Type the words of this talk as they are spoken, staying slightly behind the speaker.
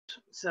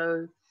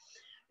So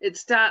it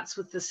starts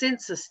with the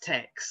census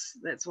tax.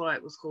 That's why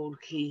it was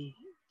called Ki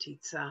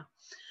Tisa.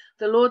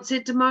 The Lord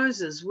said to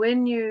Moses,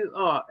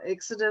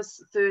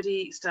 Exodus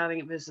 30, starting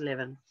at verse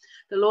 11.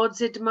 The Lord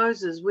said to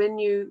Moses, when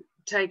you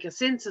take a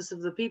census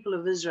of the people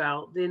of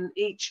Israel, then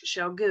each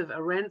shall give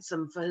a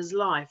ransom for his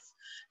life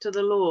to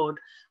the Lord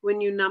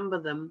when you number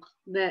them,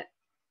 that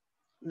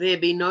there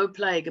be no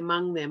plague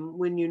among them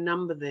when you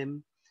number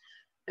them.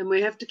 And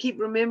we have to keep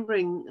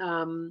remembering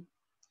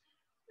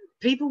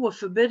people were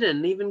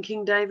forbidden. Even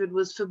King David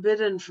was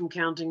forbidden from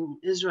counting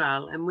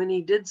Israel. And when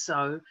he did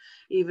so,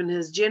 even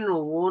his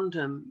general warned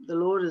him, the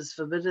Lord has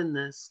forbidden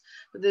this.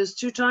 But there's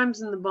 2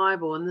 times in the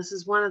Bible, and this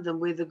is one of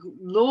them, where the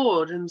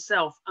Lord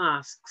himself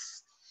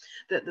asks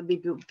that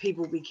the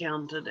people be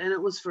counted, and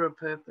it was for a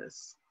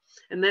purpose.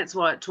 And that's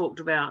why it talked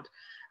about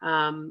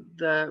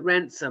the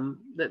ransom,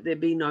 that there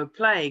be no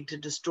plague to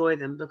destroy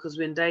them, because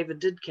when David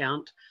did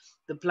count,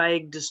 the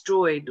plague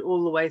destroyed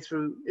all the way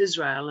through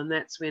Israel, and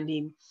that's when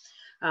he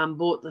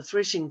bought the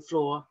threshing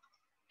floor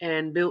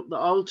and built the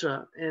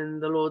altar,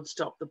 and the Lord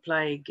stopped the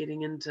plague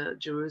getting into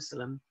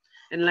Jerusalem.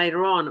 And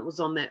later on, it was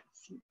on that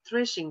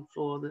threshing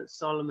floor that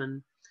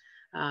Solomon,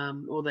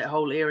 or that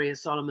whole area,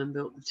 Solomon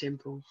built the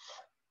temple.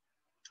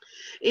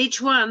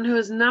 Each one who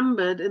is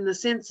numbered in the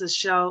census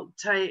shall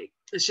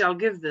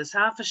give this,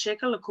 half a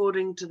shekel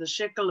according to the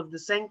shekel of the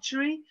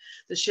sanctuary,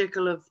 the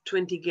shekel of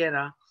 20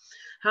 gerah.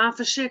 Half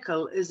a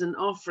shekel is an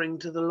offering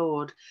to the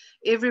Lord.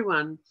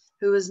 Everyone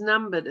who is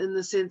numbered in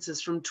the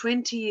census from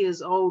 20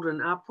 years old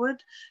and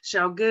upward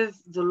shall give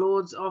the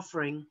Lord's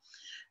offering.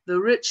 The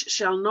rich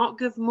shall not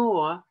give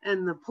more,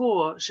 and the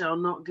poor shall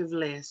not give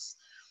less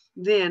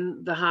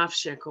than the half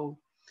shekel.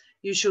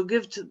 You shall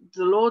give to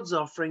the Lord's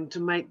offering to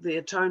make the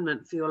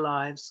atonement for your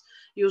lives.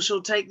 You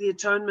shall take the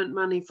atonement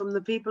money from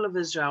the people of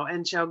Israel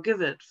and shall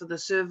give it for the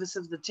service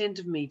of the tent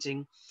of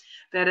meeting,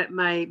 that it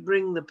may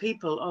bring the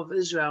people of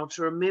Israel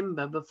to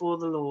remembrance before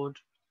the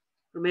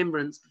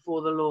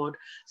Lord,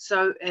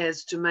 so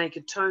as to make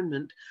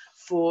atonement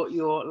for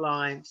your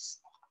lives.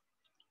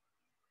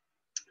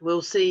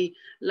 We'll see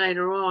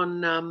later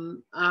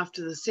on,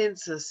 after the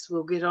census,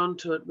 we'll get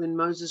onto it when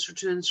Moses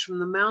returns from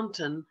the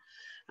mountain.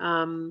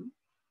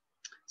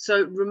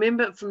 So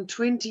remember, from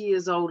 20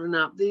 years old and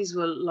up, these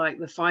were like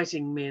the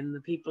fighting men, the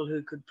people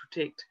who could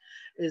protect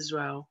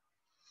Israel.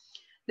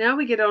 Now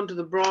we get onto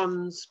the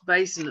bronze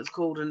basin, it's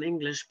called in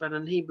English, but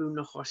in Hebrew,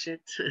 Nechoshet,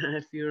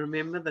 if you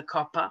remember, the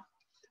copper,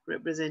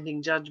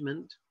 representing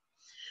judgment.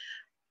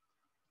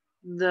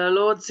 The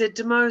Lord said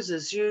to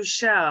Moses, you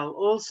shall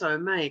also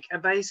make a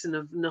basin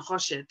of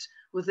Nechoshet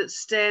with its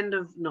stand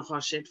of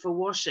Nechoshet for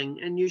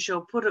washing, and you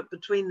shall put it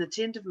between the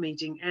tent of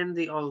meeting and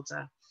the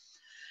altar.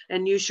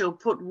 And you shall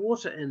put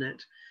water in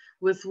it,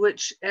 with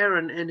which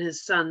Aaron and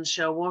his sons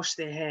shall wash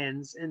their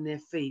hands and their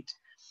feet,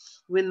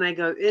 when they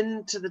go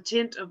into the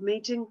tent of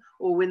meeting,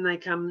 or when they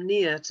come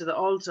near to the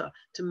altar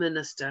to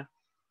minister,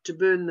 to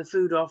burn the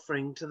food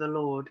offering to the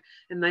Lord.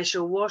 And they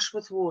shall wash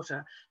with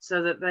water,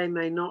 so that they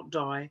may not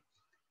die.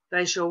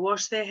 They shall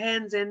wash their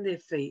hands and their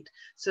feet,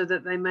 so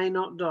that they may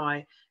not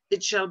die.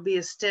 It shall be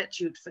a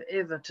statute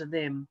forever to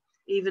them,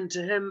 even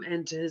to him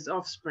and to his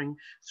offspring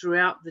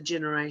throughout the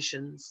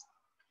generations.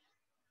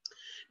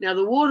 Now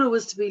the water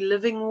was to be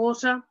living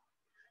water.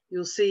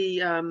 You'll see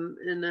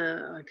in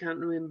I can't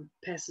remember,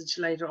 passage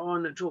later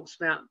on, it talks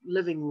about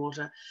living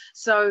water.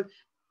 So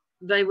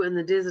they were in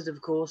the desert, of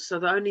course, so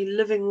the only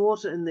living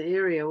water in the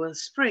area were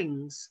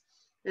springs.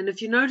 And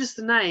if you notice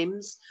the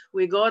names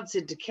where God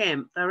said to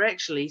camp, they're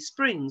actually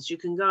springs. You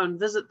can go and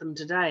visit them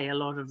today, a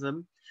lot of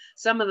them.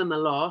 Some of them are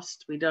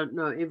lost. We don't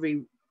know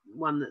every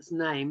one that's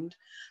named,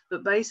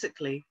 but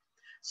basically.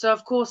 So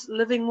of course,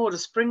 living water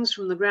springs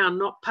from the ground,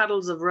 not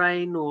puddles of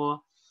rain or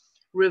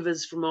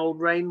rivers from old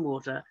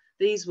rainwater.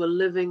 These were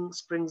living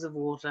springs of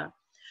water.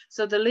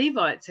 So the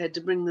Levites had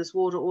to bring this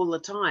water all the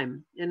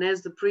time. And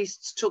as the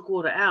priests took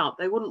water out,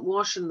 they wouldn't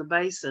wash in the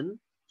basin.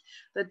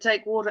 They'd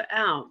take water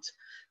out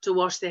to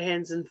wash their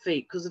hands and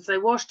feet. Because if they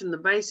washed in the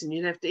basin,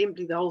 you'd have to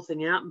empty the whole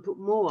thing out and put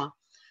more.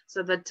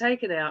 So they'd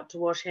take it out to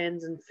wash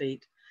hands and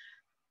feet.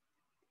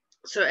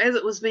 So as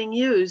it was being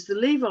used, the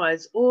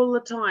Levites all the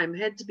time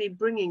had to be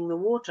bringing the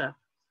water.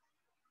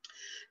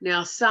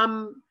 Now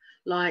some,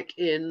 like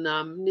in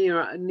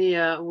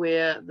near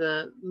where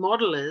the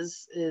model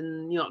is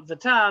in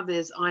Yotvata,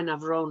 there's Ein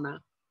Avrona,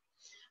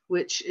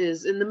 which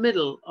is in the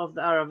middle of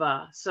the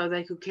Arava, so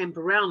they could camp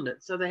around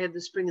it. So they had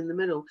the spring in the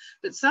middle.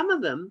 But some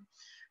of them,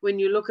 when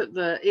you look at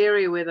the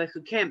area where they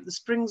could camp, the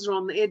springs are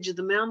on the edge of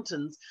the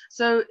mountains.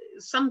 So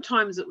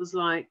sometimes it was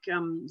like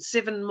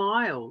 7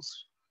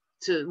 miles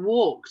to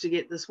walk to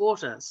get this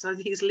water. So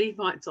these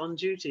Levites on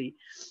duty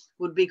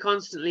would be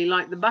constantly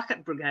like the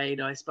bucket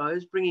brigade, I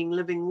suppose, bringing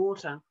living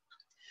water,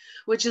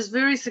 which is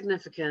very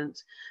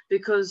significant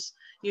because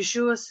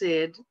Yeshua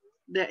said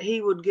that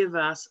he would give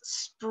us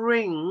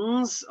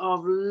springs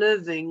of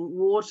living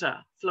water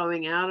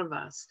flowing out of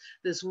us,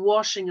 this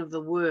washing of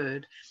the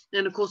word.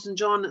 And of course, in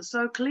John, it's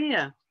so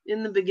clear.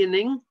 In the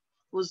beginning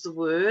was the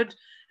word,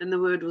 and the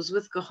Word was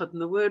with God,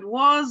 and the Word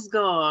was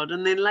God.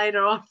 And then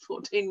later on,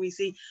 14, we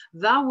see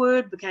the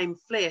Word became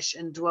flesh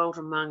and dwelt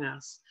among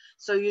us.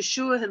 So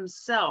Yeshua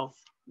himself,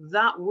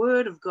 that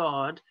Word of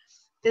God,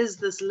 is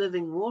this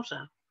living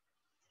water.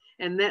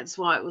 And that's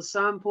why it was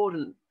so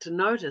important to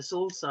notice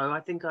also,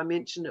 I think I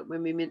mentioned it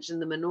when we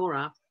mentioned the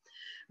menorah,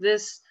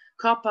 this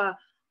copper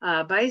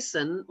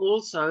basin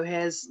also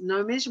has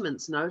no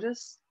measurements,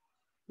 notice.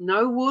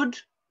 No wood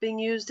being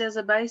used as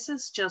a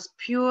basis, just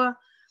pure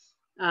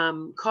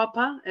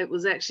copper. It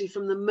was actually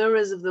from the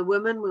mirrors of the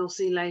women, we'll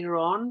see later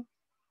on.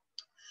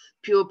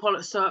 Pure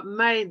polish, so it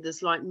made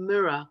this like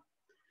mirror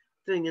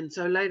thing. And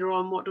so later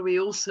on, what do we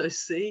also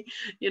see?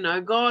 You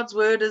know, God's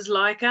word is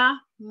like a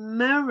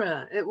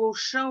mirror. It will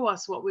show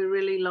us what we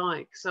really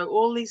like. So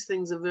all these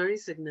things are very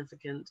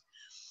significant.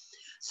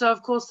 So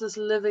of course, this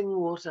living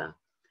water.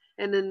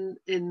 And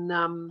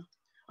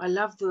I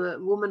love the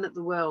woman at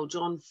the well,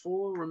 John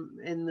 4,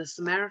 and the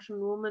Samaritan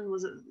woman,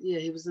 was it? Yeah,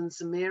 he was in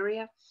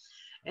Samaria,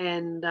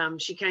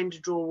 and she came to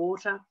draw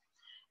water,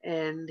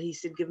 and he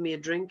said, give me a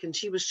drink. And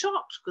she was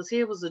shocked because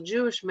here was a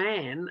Jewish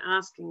man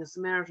asking a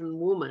Samaritan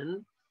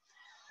woman,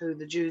 who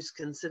the Jews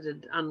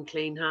considered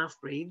unclean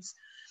half-breeds,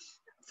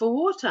 for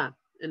water.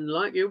 And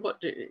like you,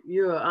 what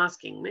you're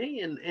asking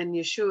me? And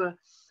Yeshua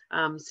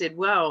said,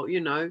 well, you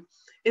know,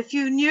 if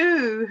you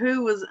knew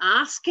who was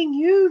asking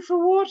you for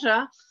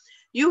water,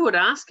 you would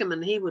ask him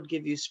and he would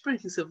give you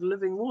springs of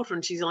living water.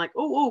 And she's like,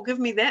 oh, give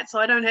me that so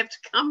I don't have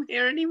to come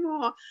here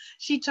anymore.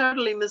 She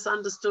totally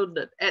misunderstood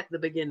it at the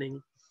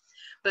beginning.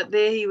 But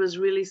there he was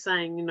really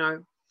saying, you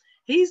know,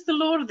 he's the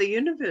Lord of the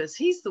universe.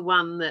 He's the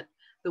one that,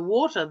 the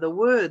water, the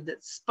word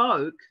that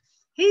spoke,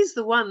 he's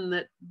the one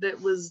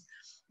that was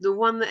the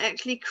one that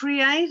actually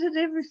created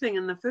everything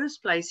in the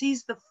first place.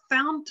 He's the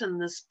fountain,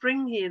 the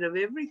springhead of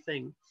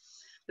everything,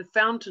 the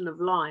fountain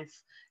of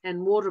life.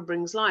 And water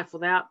brings life.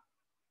 Without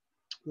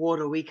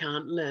water, we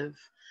can't live.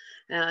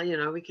 You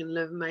know, we can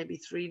live maybe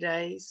 3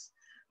 days.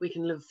 We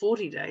can live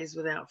 40 days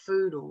without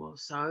food or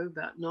so,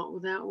 but not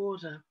without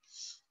water.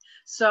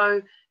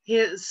 So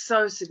here it's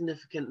so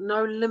significant.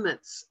 No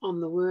limits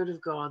on the word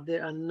of God.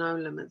 There are no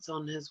limits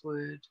on his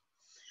word.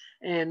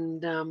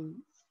 And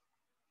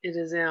it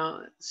is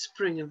our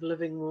spring of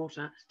living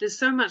water. There's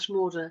so much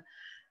more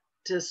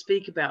to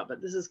speak about,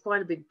 but this is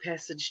quite a big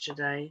passage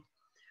today.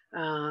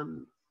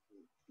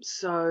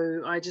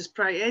 So I just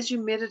pray as you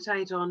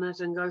meditate on it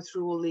and go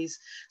through all these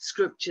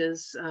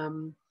scriptures,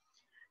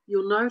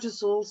 you'll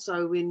notice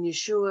also when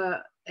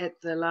Yeshua at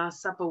the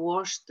Last Supper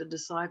washed the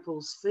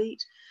disciples'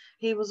 feet,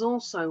 he was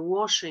also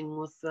washing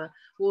with the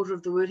water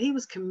of the word. He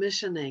was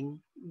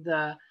commissioning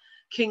the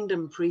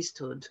kingdom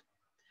priesthood.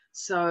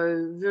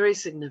 So very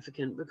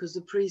significant, because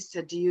the priests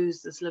had to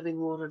use this living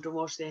water to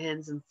wash their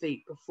hands and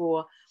feet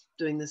before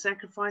doing the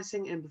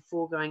sacrificing and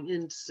before going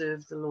in to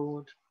serve the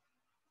Lord.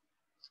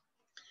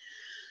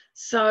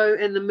 So,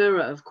 and the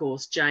mirror, of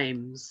course,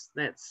 James,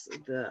 that's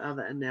the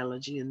other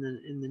analogy in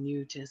the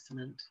New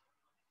Testament.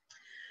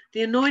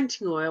 The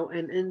anointing oil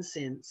and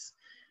incense.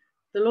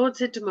 The Lord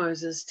said to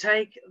Moses,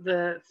 take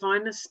the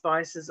finest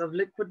spices of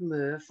liquid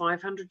myrrh,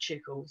 500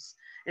 shekels,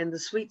 and the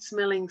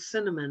sweet-smelling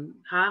cinnamon,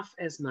 half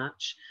as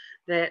much,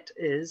 that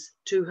is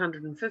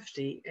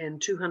 250, and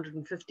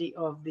 250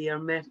 of the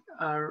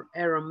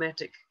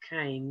aromatic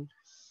cane,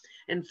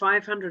 and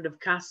 500 of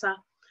kasa,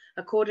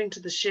 according to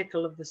the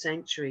shekel of the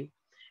sanctuary,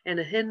 and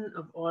a hin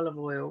of olive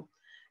oil.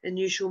 And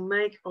you shall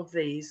make of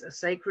these a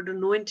sacred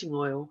anointing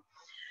oil,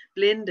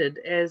 blended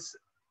as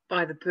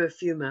by the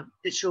perfumer.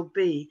 It shall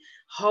be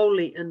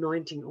holy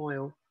anointing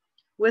oil.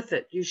 With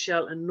it you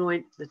shall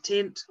anoint the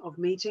tent of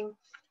meeting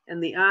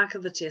and the ark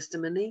of the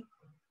testimony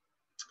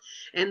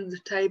and the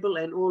table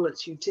and all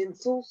its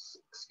utensils.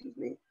 Excuse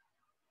me.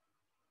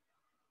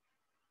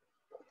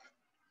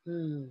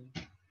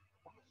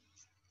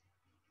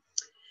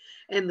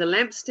 And the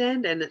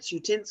lampstand and its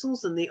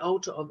utensils, and the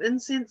altar of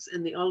incense,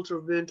 and the altar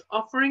of burnt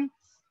offering,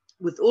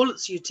 with all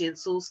its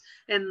utensils,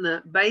 and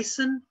the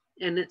basin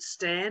and its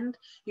stand.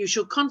 You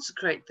shall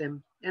consecrate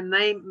them, and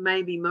they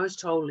may be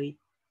most holy.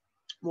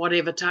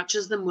 Whatever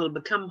touches them will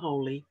become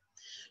holy.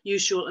 You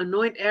shall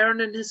anoint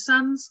Aaron and his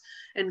sons,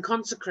 and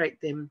consecrate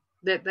them,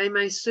 that they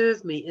may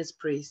serve me as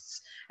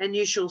priests. And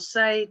you shall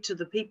say to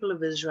the people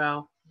of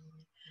Israel,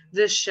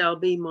 this shall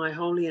be my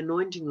holy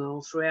anointing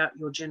oil throughout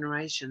your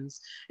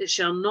generations. It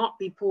shall not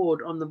be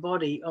poured on the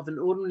body of an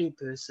ordinary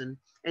person,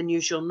 and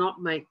you shall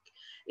not make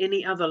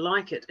any other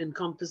like it in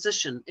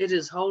composition. It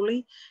is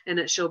holy, and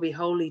it shall be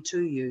holy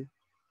to you.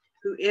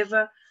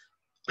 Whoever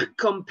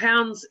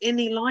compounds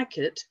any like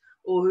it,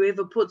 or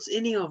whoever puts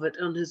any of it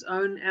on his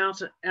own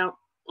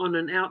on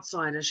an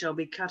outsider, shall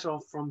be cut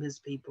off from his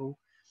people.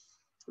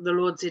 The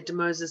Lord said to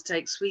Moses,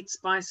 take sweet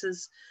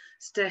spices,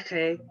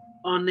 steche,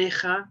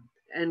 onecha,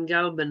 and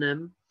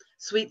galbanum,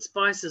 sweet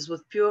spices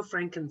with pure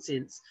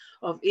frankincense.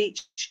 Of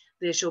each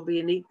there shall be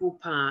an equal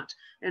part,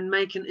 and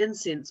make an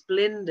incense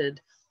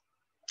blended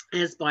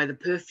as by the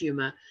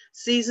perfumer,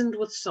 seasoned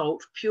with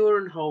salt, pure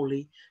and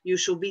holy. You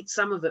shall beat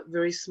some of it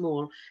very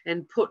small,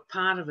 and put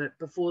part of it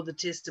before the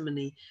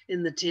testimony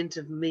in the tent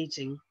of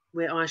meeting.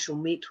 where I shall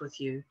meet with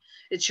you.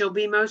 It shall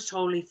be most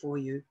holy for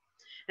you.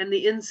 And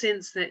the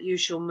incense that you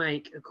shall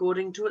make,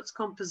 according to its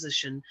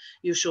composition,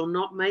 you shall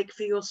not make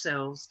for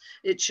yourselves.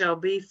 It shall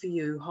be for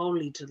you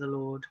holy to the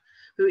Lord.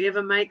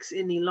 Whoever makes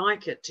any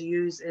like it to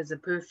use as a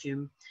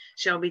perfume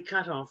shall be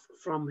cut off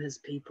from his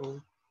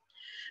people.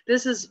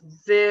 This is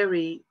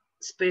very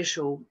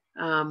special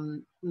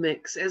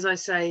mix. As I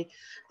say,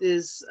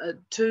 there's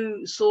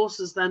two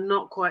sources they're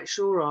not quite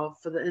sure of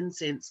for the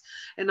incense.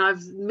 And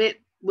I've met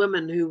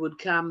women who would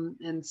come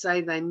and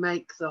say they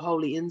make the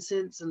holy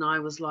incense. And I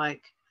was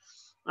like,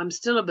 I'm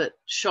still a bit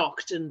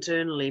shocked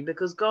internally,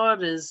 because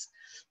God is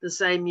the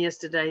same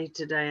yesterday,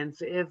 today, and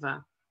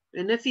forever.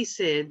 And if he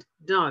said,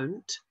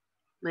 don't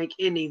make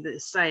any the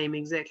same,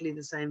 exactly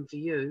the same for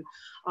you,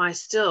 I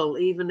still,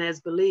 even as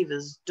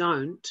believers,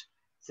 don't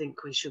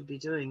think we should be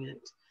doing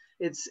it.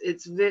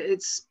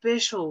 It's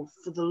special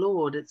for the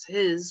Lord. It's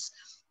his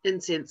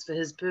incense for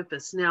his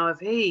purpose. Now, if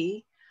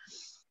he,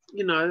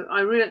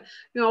 I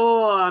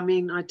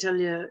tell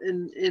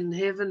you, in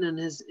heaven,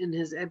 in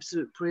his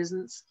absolute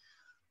presence,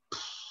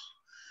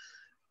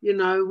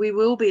 we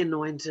will be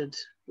anointed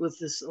with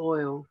this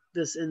oil,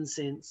 this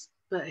incense,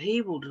 but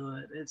he will do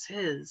it. It's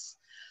his.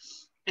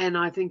 And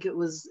I think it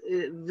was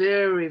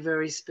very,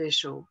 very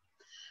special.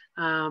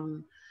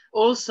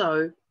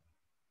 Also,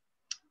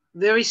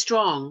 very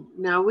strong.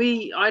 Now,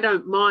 I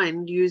don't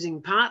mind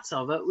using parts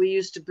of it. We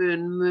used to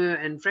burn myrrh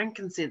and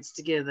frankincense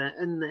together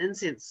in the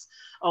incense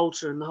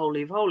altar in the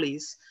Holy of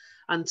Holies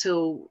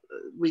until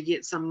we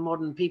get some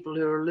modern people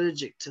who are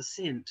allergic to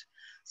scent.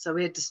 So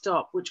we had to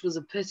stop, which was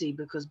a pity,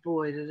 because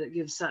boy, did it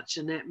give such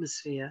an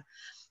atmosphere.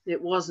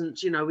 It wasn't,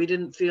 we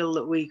didn't feel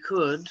that we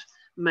could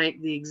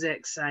make the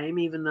exact same,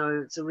 even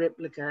though it's a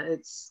replica.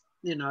 It's,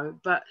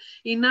 but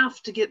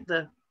enough to get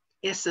the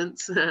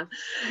essence.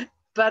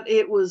 But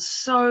it was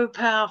so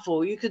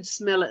powerful. You could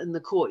smell it in the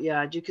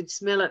courtyard. You could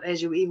smell it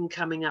as you were even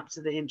coming up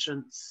to the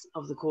entrance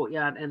of the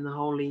courtyard and the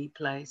holy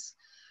place.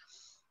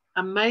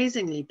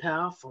 Amazingly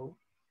powerful.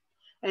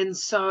 And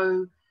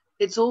so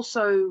it's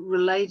also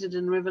related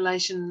in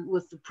Revelation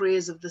with the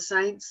prayers of the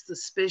saints, the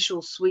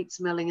special sweet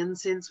smelling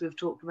incense. We've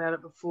talked about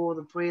it before,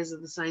 the prayers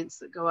of the saints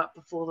that go up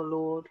before the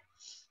Lord.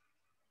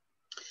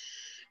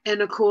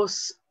 And of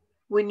course,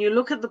 when you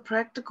look at the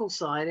practical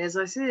side, as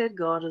I said,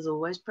 God is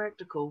always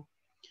practical.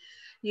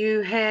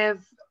 You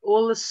have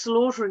all the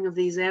slaughtering of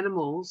these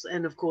animals,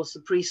 and of course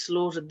the priests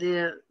slaughtered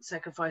their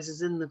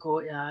sacrifices in the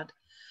courtyard.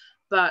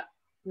 But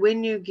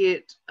when you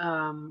get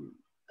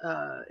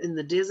in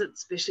the desert,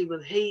 especially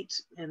with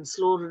heat and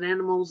slaughtered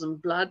animals and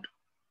blood,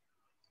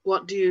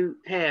 what do you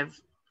have?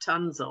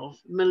 Tons of,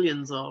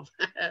 millions of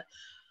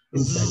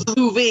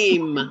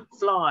Zuvim,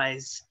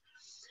 flies.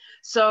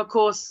 So of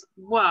course,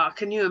 wow,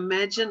 can you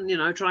imagine,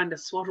 trying to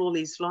swat all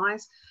these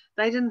flies?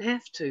 They didn't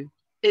have to.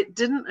 It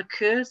didn't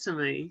occur to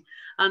me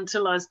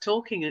until I was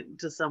talking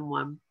to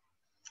someone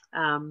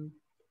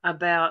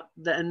about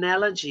the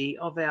analogy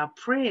of our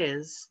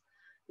prayers,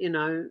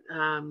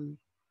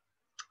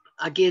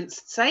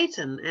 against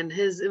Satan and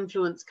his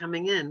influence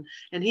coming in.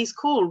 And he's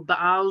called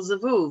Baal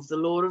Zavuv, the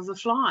Lord of the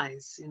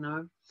Flies,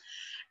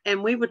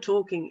 And we were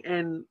talking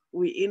and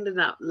we ended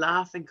up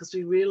laughing because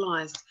we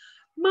realized,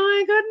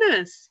 my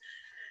goodness,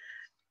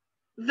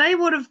 they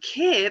would have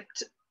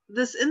kept,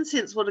 this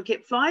incense would have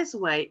kept flies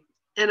away.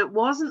 And it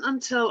wasn't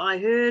until I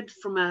heard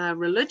from a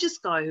religious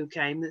guy who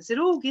came that said,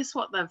 oh, guess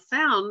what they've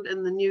found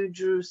in the New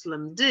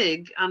Jerusalem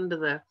dig under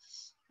the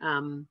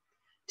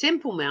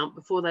Temple Mount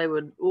before they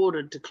were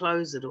ordered to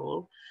close it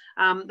all.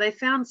 They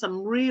found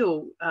some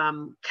real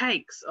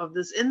cakes of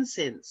this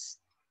incense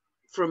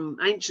from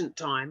ancient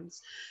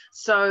times.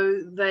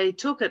 So they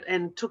took it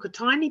and took a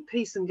tiny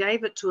piece and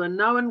gave it to a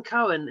Noan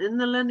Cohen in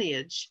the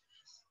lineage.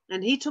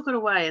 And he took it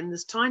away, and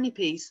this tiny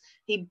piece,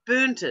 he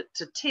burnt it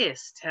to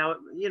test how it,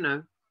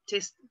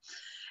 test.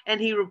 And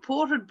he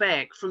reported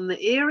back from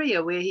the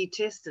area where he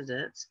tested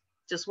it,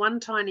 just one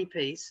tiny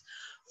piece,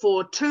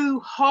 for 2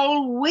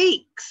 whole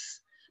weeks,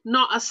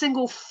 not a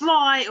single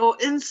fly or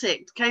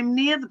insect came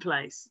near the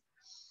place.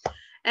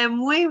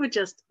 And we were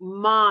just,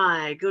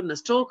 my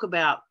goodness, talk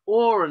about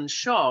awe and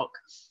shock.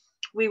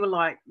 We were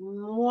like,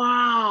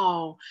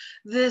 wow,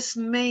 this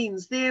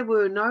means there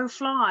were no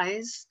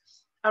flies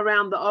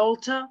around the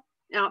altar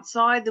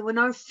outside. There were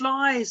no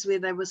flies where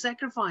they were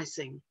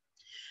sacrificing.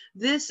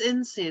 This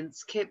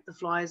incense kept the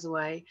flies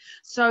away.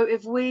 So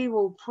if we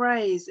will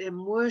praise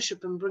and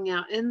worship and bring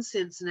our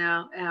incense and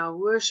our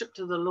worship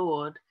to the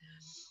Lord,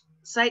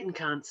 Satan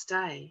can't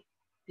stay.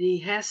 He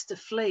has to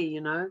flee,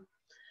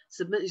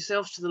 Submit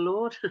yourself to the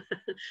Lord,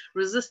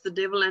 resist the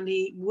devil, and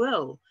he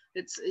will.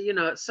 It's,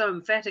 it's so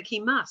emphatic, he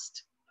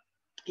must.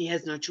 He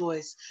has no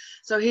choice.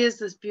 So here's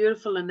this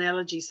beautiful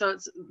analogy. So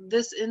it's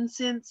this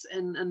incense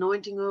and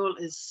anointing oil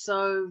is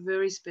so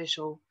very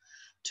special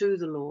to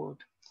the Lord.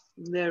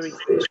 Very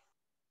special.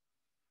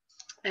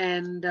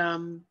 And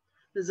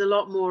There's a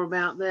lot more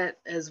about that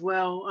as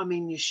well. I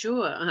mean,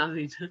 Yeshua, I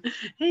mean,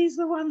 he's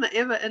the one that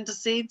ever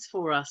intercedes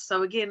for us.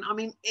 So again, I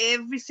mean,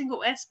 every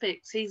single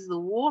aspect, he's the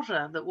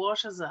water that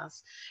washes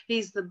us.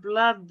 He's the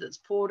blood that's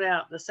poured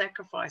out, the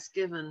sacrifice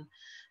given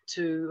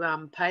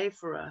to pay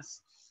for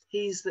us.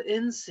 He's the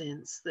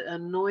incense that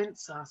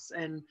anoints us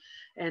and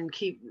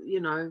keep,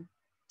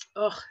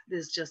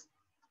 there's just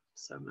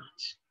so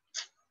much.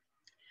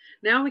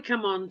 Now we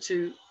come on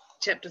to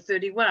chapter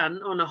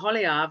 31 on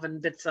Aholiab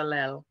and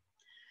Bezalel.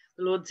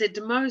 The Lord said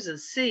to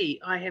Moses,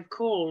 "See, I have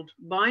called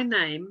by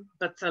name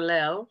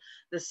Bezalel,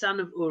 the son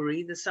of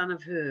Uri, the son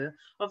of Hur,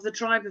 of the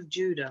tribe of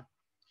Judah."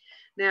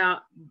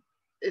 Now,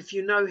 if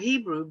you know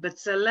Hebrew,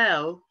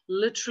 Bezalel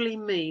literally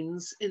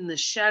means in the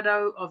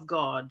shadow of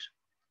God.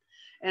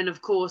 And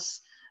of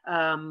course,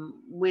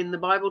 when the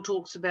Bible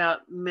talks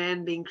about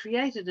man being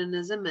created in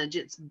his image,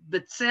 it's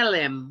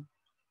B'Tselem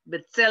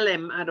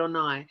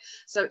Adonai.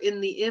 So in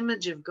the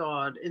image of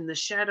God, in the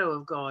shadow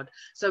of God.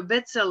 So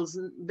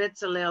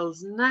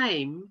Bezalel's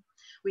name,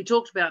 we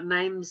talked about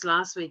names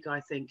last week, I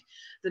think.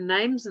 The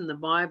names in the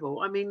Bible,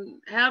 I mean,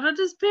 how did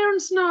his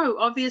parents know?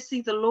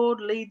 Obviously, the Lord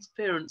leads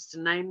parents to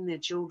name their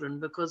children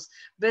because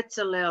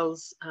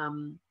Bezalel's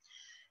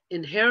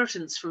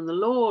inheritance from the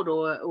Lord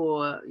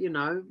or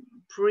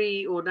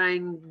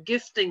preordained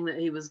gifting that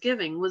he was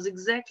giving was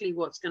exactly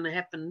what's going to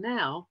happen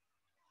now,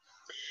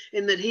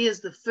 in that he is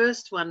the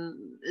first one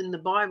in the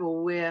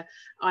Bible where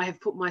I have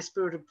put my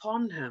spirit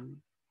upon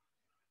him.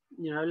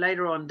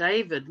 Later on,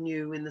 David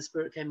knew when the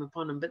Spirit came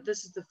upon him, but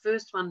this is the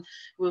first one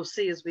we'll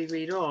see as we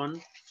read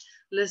on,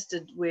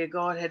 listed where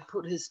God had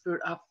put his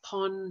Spirit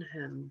upon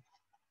him.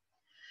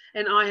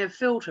 And I have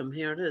filled him,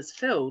 here it is,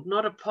 filled,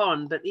 not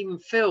upon, but even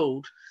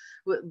filled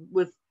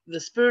with the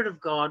Spirit of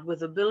God,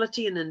 with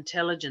ability and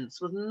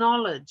intelligence, with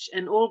knowledge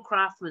and all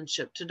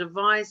craftsmanship, to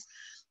devise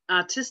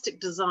artistic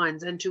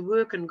designs and to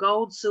work in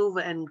gold,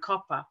 silver, and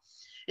copper,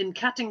 in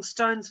cutting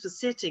stones for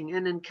setting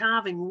and in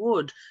carving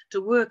wood,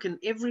 to work in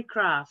every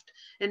craft.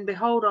 And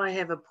behold, I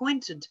have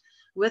appointed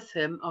with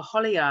him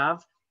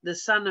Aholiab, the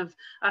son of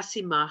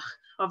Asimach,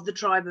 of the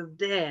tribe of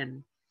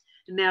Dan.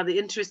 Now, the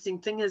interesting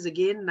thing is,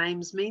 again,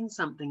 names mean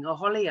something.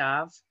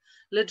 Aholiab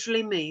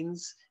literally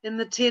means in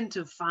the tent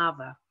of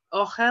father.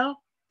 Ochel,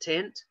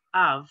 tent,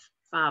 Av,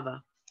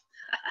 father.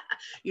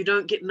 You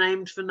don't get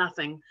named for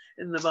nothing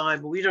in the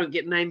Bible. You don't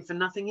get named for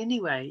nothing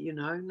anyway,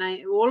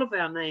 all of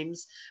our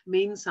names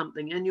mean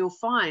something. And you'll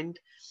find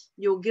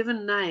your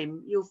given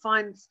name, you'll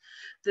find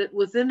that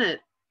within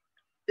it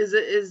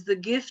is the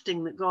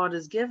gifting that God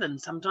has given.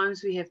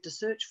 Sometimes we have to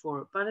search for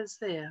it, but it's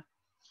there.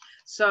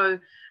 So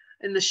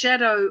in the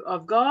shadow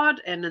of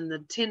God and in the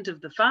tent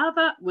of the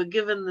Father, we're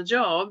given the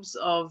jobs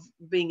of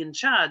being in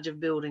charge of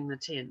building the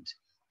tent.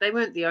 They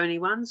weren't the only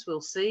ones,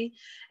 we'll see.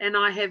 And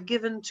I have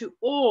given to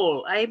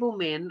all able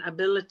men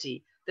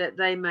ability, that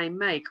they may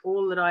make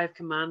all that I have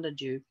commanded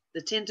you: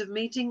 the tent of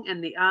meeting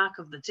and the ark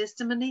of the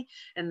testimony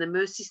and the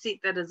mercy seat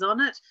that is on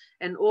it,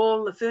 and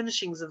all the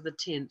furnishings of the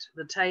tent,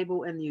 the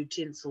table and the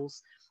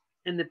utensils,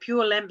 and the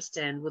pure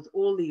lampstand with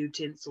all the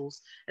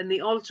utensils, and the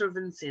altar of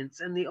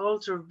incense, and the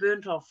altar of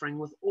burnt offering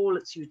with all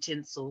its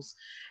utensils,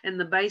 and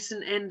the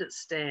basin and its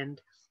stand,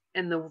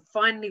 and the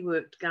finely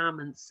worked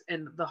garments,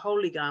 and the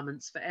holy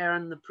garments for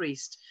Aaron the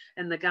priest,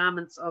 and the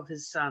garments of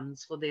his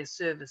sons for their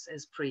service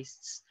as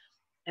priests,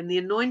 and the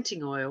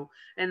anointing oil,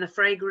 and the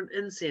fragrant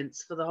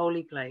incense for the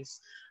holy place,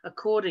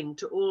 according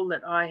to all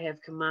that I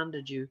have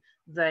commanded you,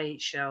 they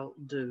shall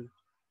do.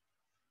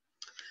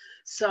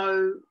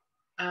 So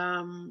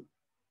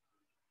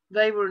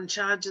they were in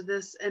charge of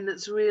this, and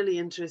it's really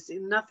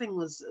interesting.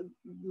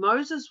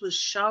 Moses was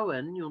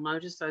shown, you'll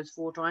notice those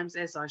 4 times,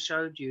 as I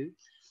showed you.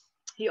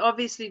 He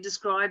obviously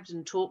described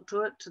and talked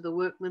to the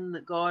workmen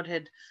that God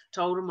had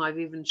told him, I've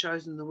even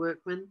chosen the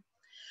workmen.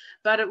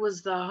 But it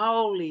was the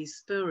Holy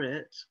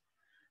Spirit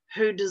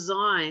who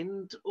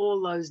designed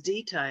all those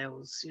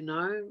details,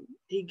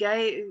 He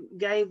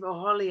gave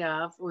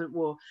Aholiab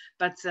or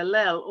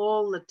Bezalel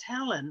all the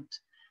talent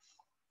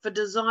for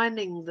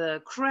designing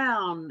the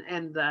crown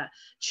and the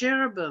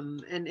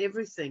cherubim and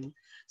everything.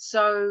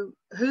 So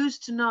who's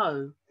to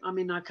know? I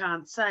mean, I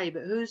can't say,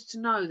 but who's to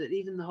know that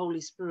even the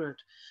Holy Spirit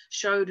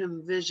showed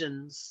him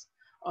visions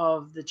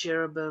of the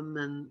cherubim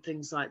and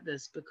things like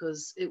this,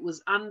 because it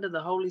was under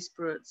the Holy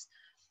Spirit's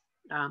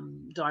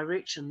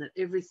direction that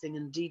everything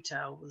in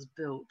detail was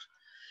built.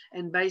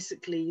 And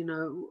basically,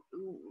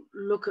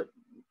 look at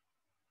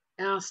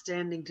our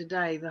standing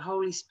today. The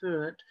Holy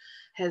Spirit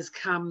has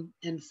come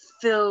and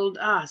filled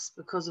us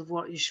because of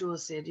what Yeshua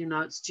said.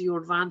 It's to your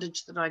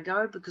advantage that I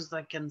go, because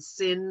I can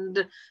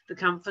send the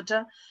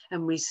Comforter.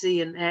 And we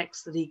see in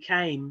Acts that he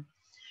came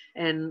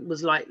and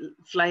was like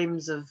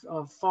flames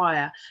of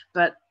fire,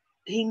 but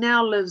he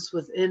now lives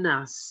within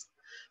us.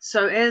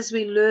 So as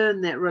we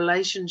learn that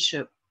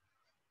relationship,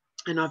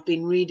 and I've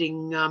been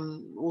reading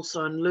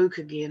also in Luke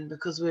again,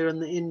 because we're in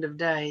the end of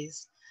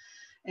days,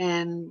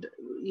 and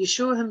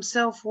Yeshua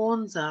himself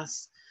warns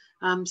us,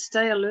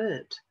 stay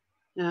alert.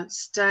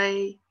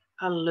 Stay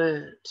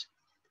alert.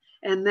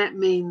 And that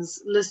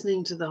means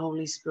listening to the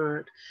Holy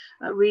Spirit,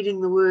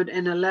 reading the Word,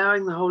 and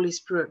allowing the Holy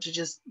Spirit to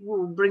just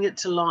bring it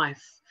to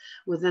life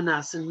within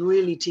us and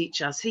really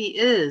teach us. He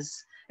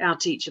is our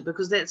teacher,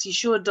 because that's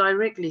Yeshua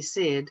directly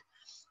said,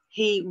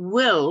 he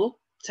will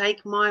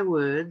take my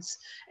words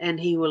and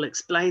he will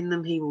explain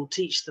them, he will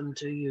teach them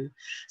to you.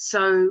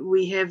 So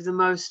we have the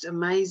most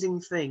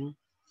amazing thing.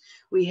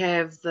 We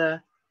have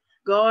the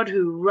God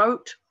who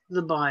wrote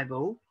the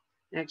Bible,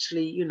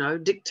 actually, you know,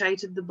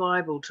 dictated the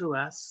Bible to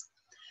us.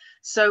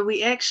 So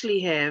we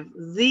actually have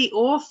the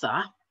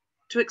author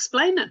to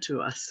explain it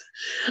to us.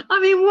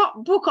 I mean,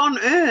 what book on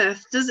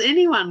earth does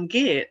anyone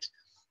get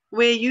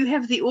where you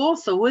have the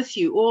author with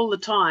you all the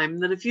time,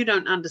 that if you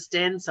don't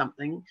understand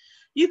something,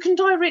 you can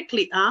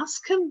directly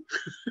ask him?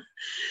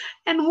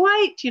 And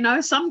wait, you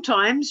know,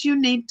 sometimes you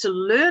need to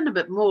learn a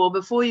bit more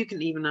before you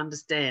can even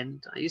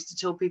understand. I used to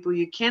tell people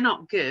you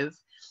cannot give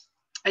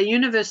a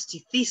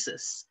university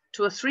thesis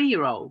to a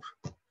 3-year-old.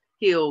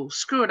 He'll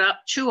screw it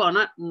up, chew on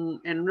it,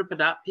 and rip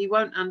it up. He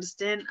won't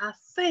understand a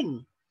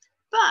thing.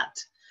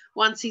 But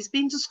once he's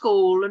been to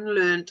school and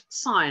learnt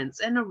science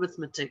and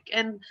arithmetic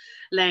and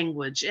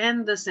language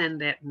and this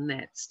and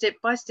that, step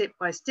by step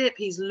by step,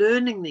 he's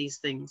learning these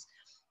things.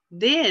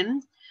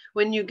 Then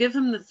when you give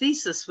him the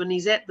thesis when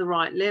he's at the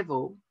right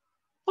level,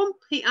 boom,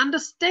 he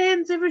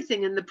understands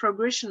everything and the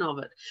progression of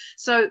it.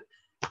 So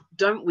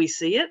don't we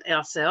see it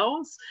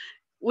ourselves?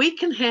 We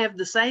can have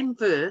the same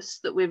verse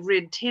that we've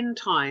read 10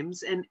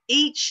 times, and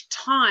each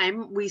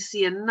time we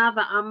see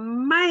another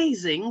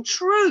amazing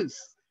truth.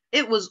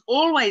 It was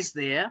always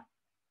there,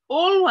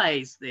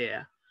 always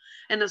there.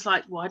 And it's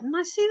like, why didn't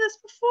I see this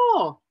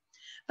before?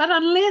 But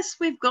unless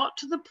we've got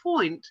to the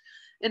point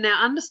in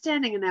our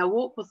understanding and our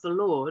walk with the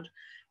Lord,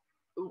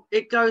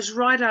 it goes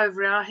right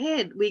over our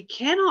head. We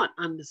cannot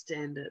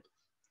understand it.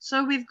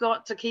 So we've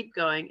got to keep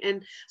going.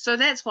 And so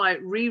that's why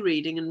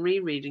rereading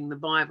the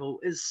Bible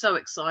is so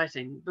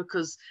exciting,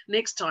 because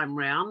next time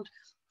round,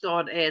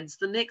 God adds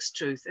the next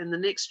truth and the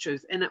next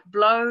truth. And it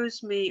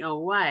blows me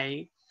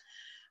away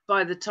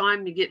by the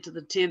time you get to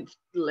the 10th,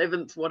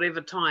 11th, whatever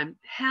time,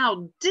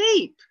 how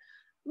deep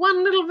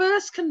one little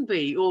verse can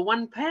be, or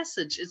one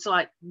passage. It's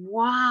like,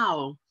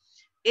 wow,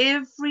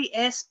 every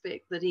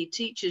aspect that he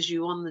teaches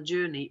you on the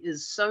journey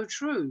is so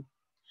true.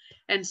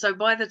 And so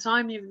by the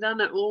time you've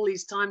done it all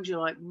these times, you're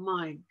like,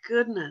 my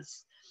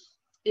goodness,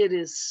 it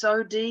is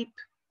so deep.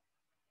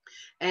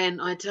 And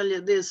I tell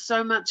you, there's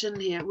so much in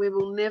here. We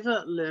will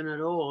never learn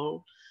it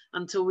all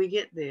until we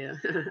get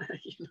there.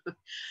 You know?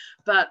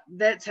 But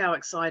that's how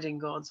exciting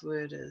God's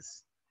word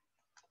is.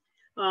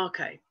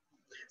 Okay,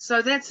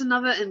 so that's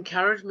another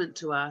encouragement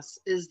to us,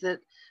 is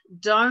that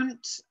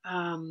don't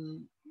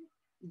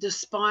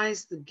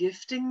despise the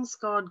giftings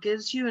God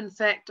gives you. In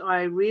fact,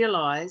 I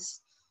realize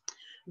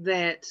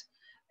that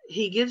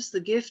he gives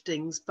the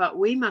giftings, but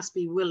we must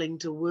be willing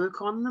to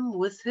work on them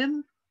with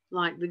him.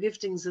 Like, the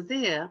giftings are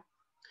there.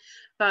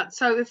 But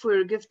so if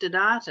we're a gifted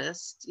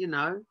artist, you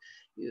know,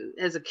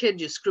 as a kid,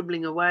 you're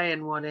scribbling away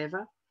and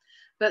whatever.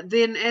 But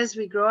then as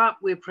we grow up,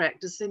 we're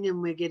practicing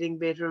and we're getting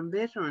better and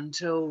better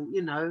until,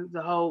 you know,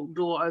 the whole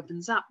door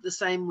opens up. The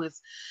same with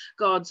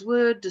God's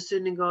word,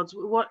 discerning God's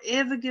word.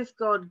 Whatever gift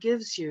God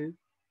gives you,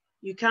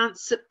 you can't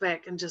sit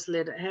back and just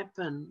let it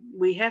happen.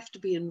 We have to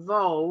be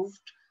involved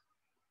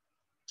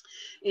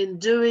in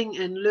doing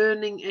and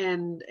learning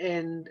and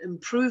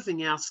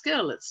improving our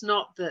skill. It's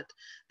not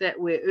that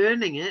we're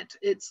earning it,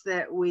 it's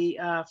that we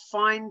are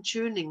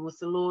fine-tuning with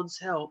the Lord's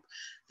help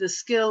the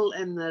skill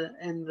and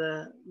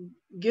the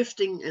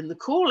gifting and the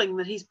calling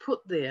that he's put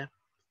there.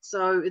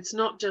 So it's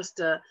not just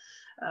a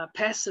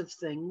passive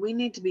thing. We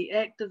need to be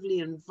actively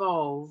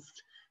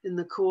involved in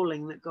the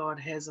calling that God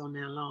has on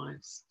our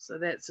lives. So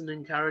that's an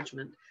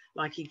encouragement.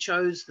 Like, he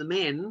chose the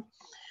men,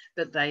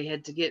 but they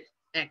had to get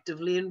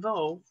actively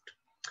involved.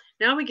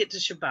 Now we get to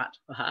Shabbat.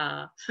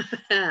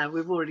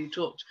 We've already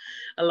talked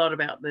a lot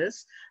about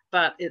this,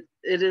 but it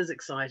is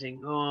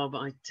exciting. Oh, but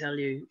I tell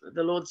you,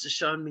 the Lord's just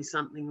shown me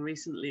something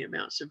recently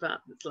about Shabbat.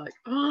 It's like,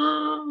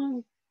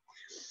 oh.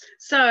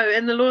 So,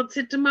 and the Lord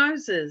said to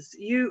Moses,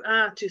 you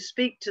are to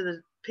speak to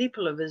the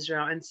people of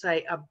Israel and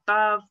say,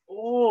 above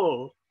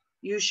all,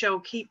 you shall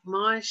keep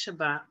my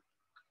Shabbat.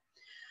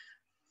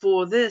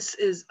 For this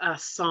is a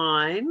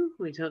sign,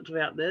 we talked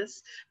about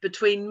this,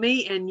 between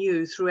me and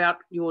you throughout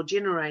your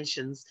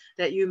generations,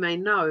 that you may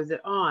know that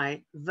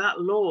I, the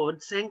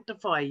Lord,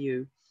 sanctify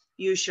you.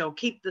 You shall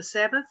keep the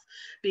Sabbath,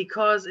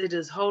 because it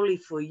is holy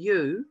for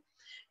you.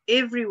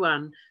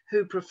 Everyone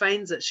who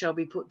profanes it shall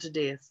be put to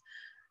death.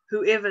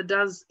 Whoever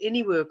does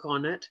any work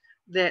on it,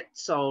 that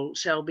soul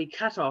shall be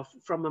cut off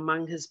from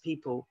among his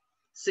people.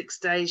 6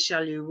 days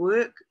shall your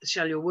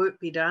work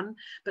be done,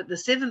 but the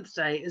 7th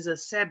day is a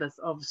Sabbath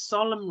of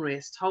solemn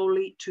rest,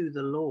 holy to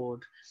the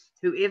Lord.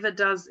 Whoever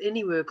does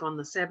any work on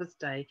the Sabbath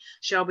day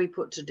shall be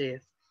put to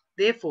death.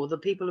 Therefore, the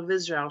people of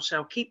Israel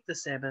shall keep the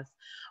Sabbath,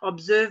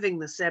 observing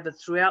the Sabbath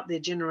throughout their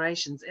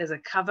generations as a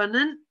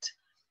covenant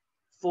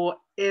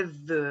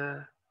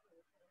forever.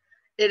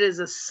 It is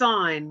a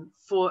sign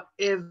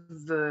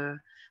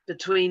forever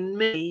between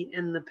me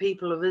and the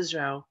people of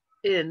Israel.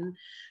 in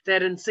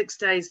that in 6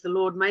 days the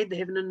Lord made the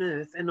heaven and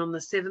earth, and on the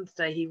 7th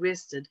day he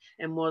rested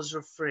and was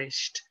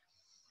refreshed.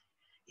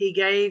 He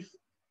gave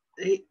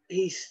to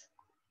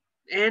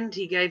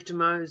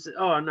Moses.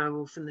 Oh no,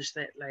 we'll finish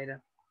that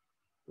later.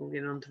 We'll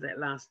get on to that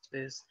last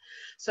verse.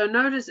 So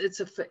notice it's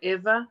a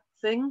forever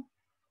thing,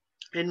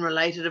 and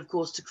related, of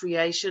course, to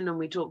creation. And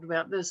we talked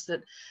about this,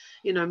 that,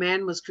 you know,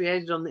 man was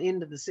created on the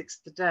end of the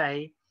 6th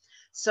day.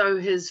 So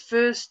his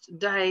first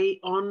day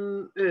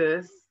on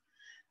earth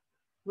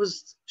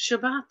was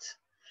Shabbat.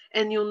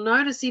 And you'll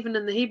notice even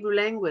in the Hebrew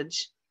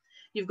language,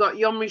 you've got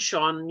Yom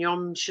Rishon,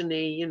 Yom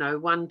Shani, you know,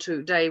 1,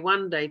 2, day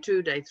 1, day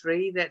 2, day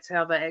 3. That's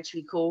how they're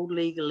actually called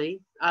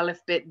legally.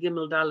 Aleph, Bet,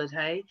 Gimel, Dalet,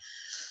 Hey.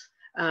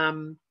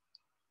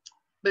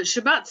 But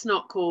Shabbat's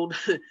not called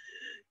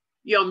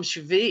Yom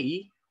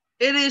Shvi.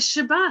 It is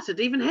Shabbat. It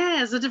even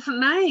has a different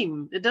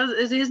name. It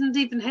doesn't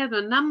even have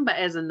a number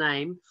as a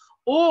name,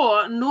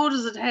 nor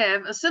does it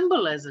have a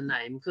symbol as a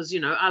name, because, you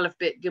know, Aleph,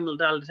 Bet, Gimel,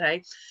 Dalet,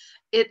 Hey.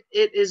 It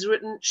is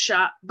written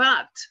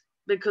Shabbat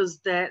because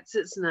that's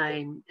its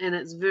name, and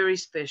it's very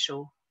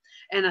special.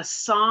 And a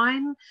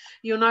sign,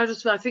 you'll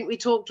notice, I think we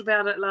talked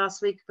about it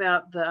last week,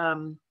 about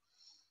the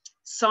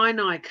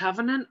Sinai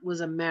covenant was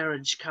a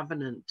marriage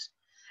covenant.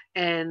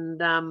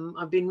 And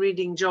I've been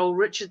reading Joel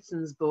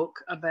Richardson's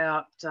book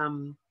about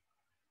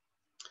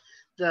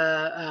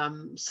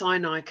the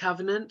Sinai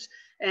covenant,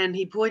 and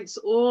he points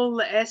all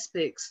the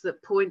aspects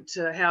that point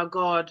to how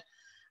God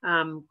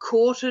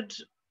courted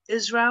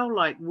Israel,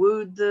 like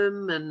wooed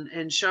them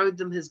and showed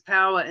them his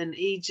power in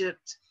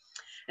Egypt,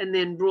 and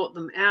then brought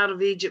them out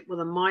of Egypt with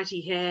a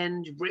mighty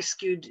hand,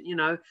 rescued, you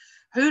know,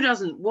 who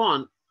doesn't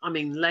want, I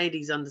mean,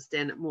 ladies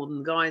understand it more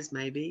than guys,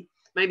 maybe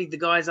the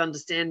guys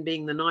understand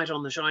being the knight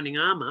on the shining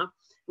armor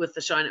with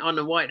the shining on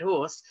a white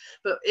horse,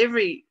 but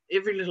every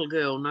little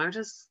girl,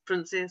 notice,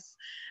 princess,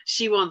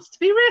 she wants to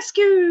be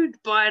rescued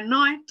by a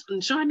knight in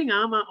shining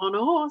armor on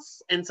a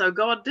horse. And so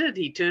God did.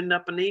 He turned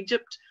up in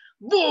Egypt,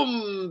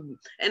 boom,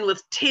 and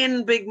with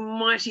 10 big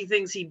mighty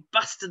things, he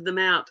busted them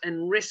out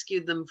and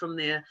rescued them from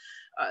their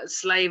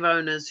slave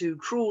owners who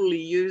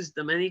cruelly used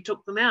them, and he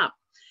took them out.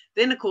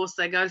 Then, of course,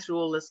 they go through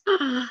all this,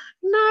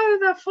 no,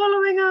 they're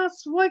following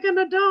us, we're going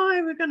to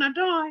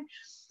die.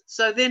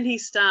 So then he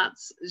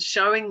starts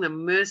showing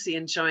them mercy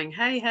and showing,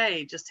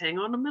 hey, just hang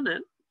on a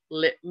minute,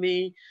 let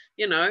me,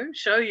 you know,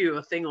 show you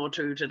a thing or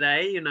two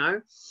today, you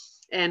know.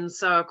 And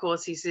so, of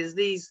course, he says,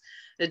 these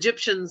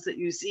Egyptians that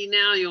you see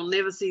now, you'll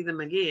never see them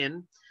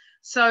again.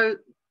 So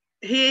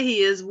here he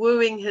is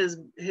wooing his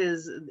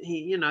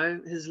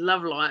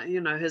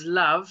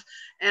love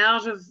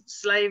out of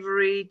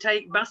slavery,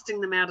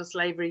 busting them out of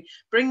slavery,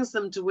 brings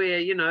them to where,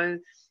 you know,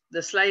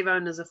 the slave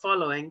owners are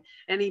following,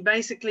 and he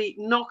basically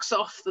knocks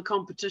off the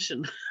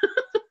competition.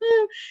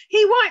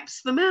 He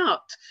wipes them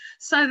out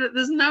so that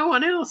there's no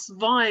one else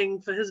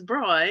vying for his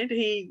bride.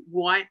 He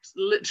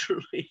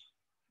literally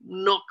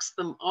knocks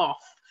them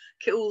off,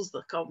 kills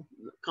the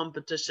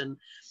competition.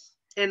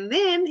 And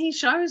then he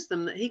shows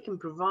them that he can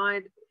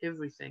provide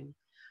everything.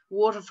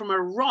 Water from a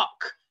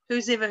rock.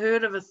 Who's ever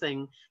heard of a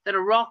thing that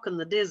a rock in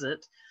the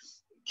desert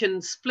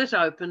can split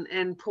open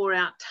and pour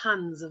out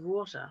tons of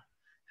water?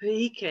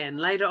 He can.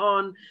 Later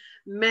on,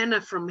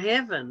 manna from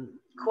heaven,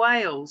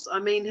 quails. I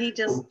mean, he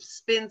just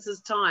spends his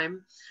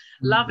time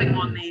loving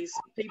on these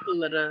people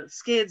that are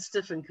scared,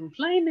 stiff, and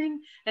complaining,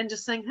 and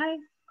just saying, hey,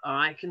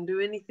 I can do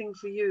anything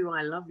for you.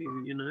 I love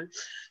you, you know.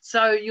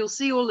 So you'll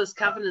see all this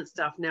covenant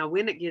stuff now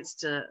when it gets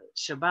to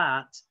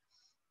Shabbat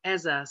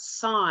as a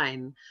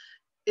sign.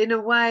 In a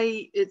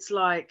way, it's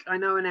like, I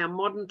know in our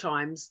modern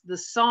times, the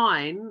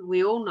sign,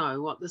 we all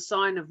know what the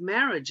sign of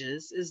marriage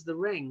is the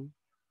ring.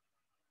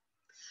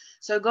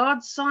 So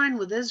God's sign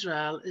with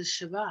Israel is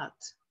Shabbat.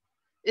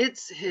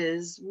 It's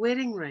his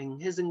wedding ring,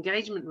 his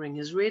engagement ring,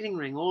 his wedding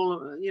ring,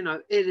 all, you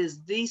know, it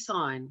is the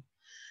sign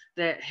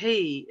that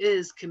he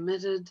is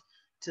committed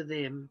to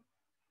them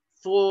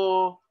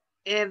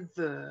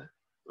forever.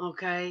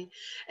 Okay.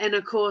 And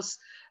of course,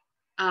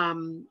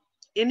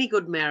 any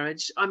good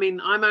marriage, I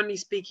mean, I'm only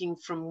speaking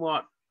from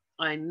what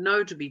I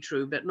know to be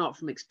true, but not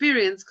from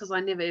experience, because I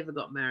never ever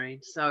got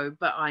married. So,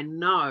 but I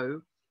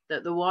know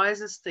that the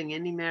wisest thing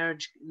any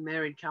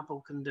married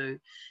couple can do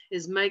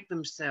is make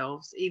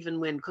themselves,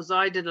 even when, because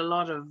I did a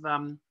lot of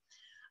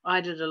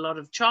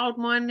child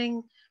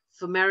minding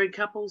for married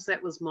couples.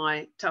 That was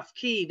my tough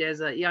key as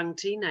a young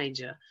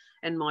teenager,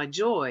 and my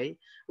joy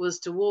was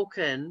to walk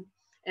in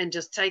and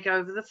just take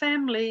over the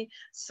family,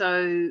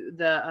 so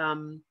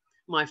the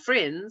my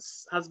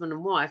friends, husband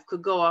and wife,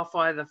 could go off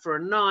either for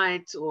a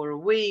night or a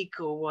week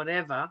or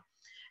whatever,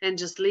 and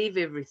just leave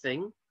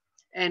everything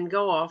and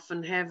go off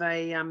and have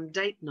a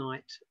date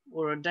night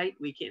or a date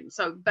weekend.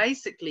 So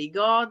basically,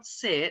 God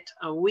set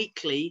a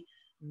weekly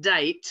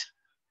date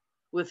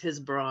with his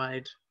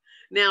bride.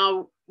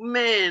 Now,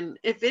 man,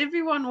 if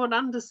everyone would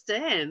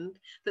understand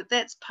that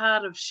that's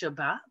part of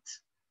Shabbat,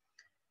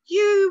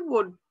 you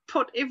would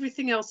put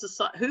everything else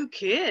aside. Who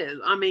cares?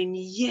 I mean,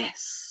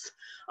 yes,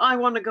 I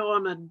want to go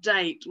on a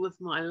date with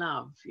my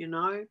love, you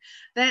know.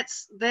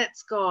 That's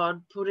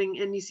God putting,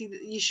 and you see,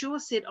 Yeshua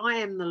said, I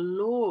am the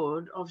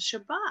Lord of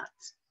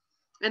Shabbat.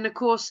 And of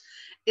course,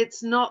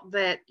 it's not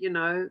that, you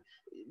know,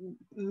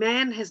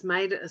 man has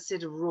made it a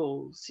set of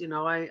rules. You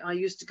know, I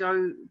used to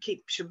go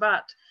keep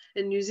Shabbat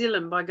in New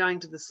Zealand by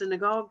going to the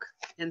synagogue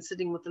and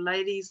sitting with the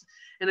ladies.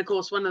 And of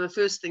course, one of the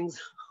first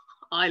things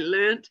I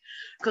learned,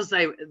 because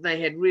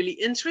they had really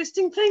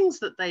interesting things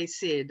that they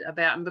said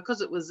about, and because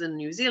it was in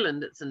New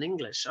Zealand, it's in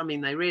English. I mean,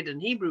 they read in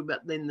Hebrew,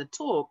 but then the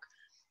talk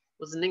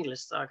was in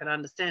English, so I could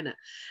understand it.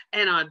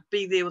 And I'd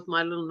be there with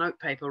my little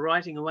notepaper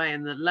writing away,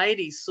 and the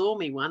ladies saw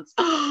me once.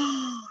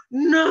 Oh,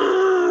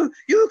 no,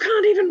 you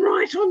can't even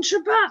write on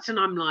Shabbat. And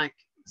I'm like,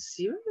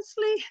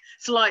 seriously?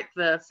 It's like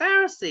the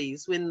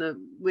Pharisees when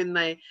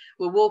they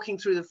were walking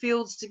through the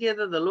fields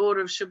together, the Lord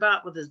of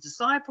Shabbat with his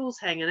disciples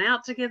hanging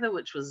out together,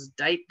 which was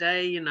date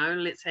day, you know,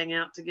 let's hang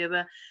out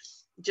together,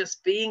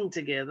 just being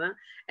together.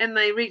 And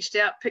they reached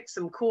out, picked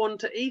some corn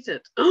to eat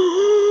it.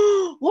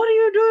 Oh, what are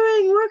you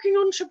doing working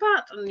on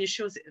Shabbat? And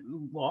Yeshua said,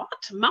 what?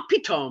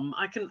 Mapitom.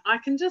 I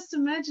can just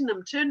imagine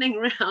them turning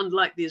around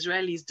like the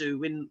Israelis do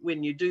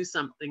when you do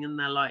something and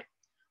they're like,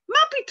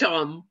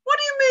 Mapitom, what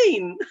do you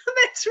mean?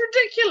 That's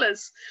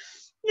ridiculous.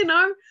 You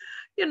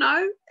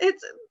know,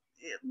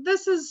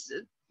 this is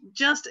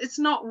just, it's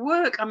not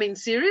work. I mean,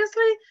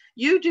 seriously,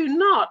 you do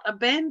not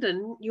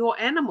abandon your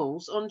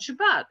animals on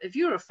Shabbat. If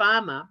you're a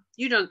farmer,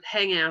 you don't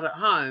hang out at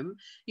home.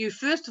 You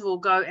first of all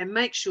go and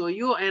make sure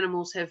your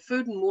animals have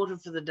food and water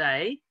for the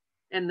day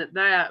and that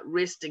they are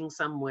resting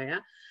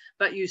somewhere,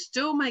 but you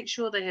still make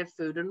sure they have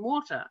food and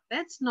water.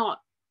 That's not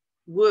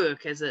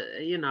work as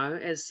a, you know,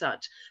 as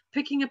such.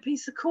 Picking a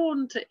piece of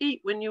corn to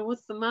eat when you're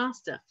with the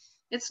master,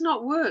 it's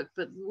not work,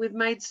 but we've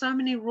made so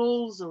many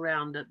rules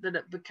around it that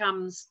it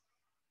becomes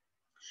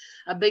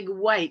a big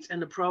weight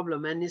and a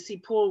problem. And you see,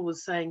 Paul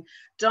was saying,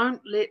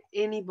 don't let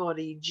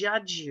anybody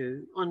judge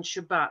you on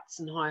Shabbats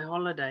and high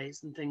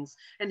holidays and things.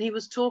 And he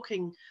was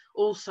talking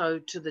also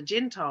to the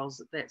Gentiles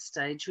at that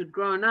stage who'd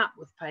grown up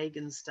with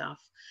pagan stuff.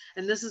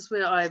 And this is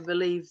where I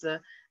believe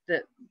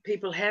that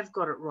people have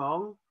got it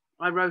wrong.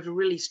 I wrote a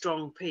really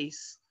strong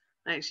piece.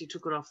 I actually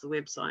took it off the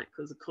website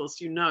because, of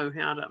course, you know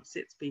how it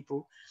upsets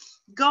people.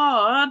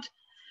 God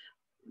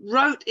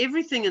wrote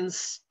everything in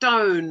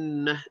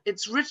stone.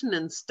 It's written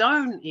in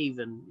stone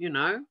even, you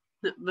know.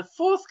 The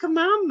fourth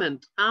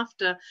commandment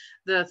after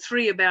the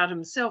three about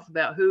himself,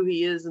 about who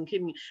he is and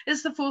keeping,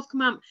 is the fourth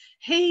commandment.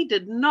 He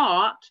did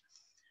not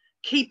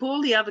keep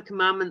all the other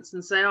commandments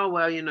and say, oh,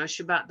 well, you know,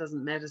 Shabbat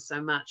doesn't matter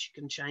so much,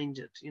 you can change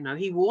it. You know,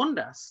 he warned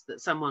us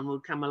that someone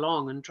would come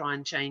along and try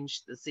and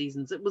change the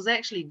seasons. It was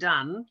actually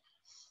done.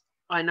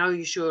 I know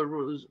Yeshua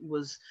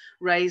was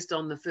raised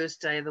on the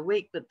first day of the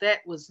week, but that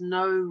was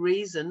no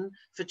reason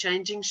for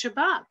changing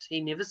Shabbat. He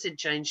never said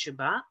change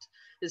Shabbat.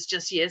 It's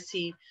just, yes,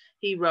 he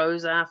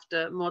rose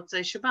after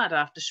Motzei Shabbat.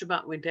 After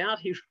Shabbat went out,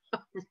 he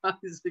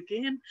rose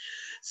again.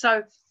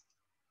 So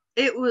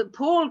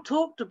Paul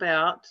talked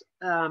about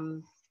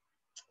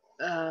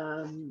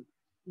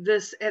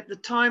this at the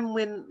time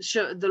when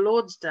the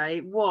Lord's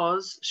Day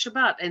was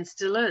Shabbat and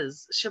still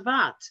is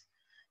Shabbat,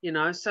 you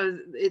know. So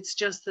it's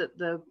just that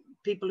the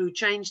people who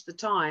changed the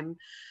time,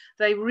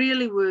 they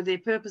really were, their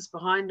purpose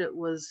behind it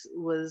was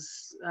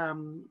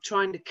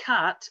trying to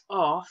cut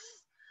off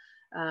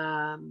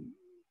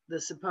the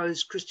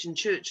supposed Christian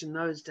church in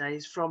those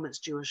days from its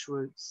Jewish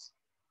roots.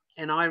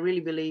 And I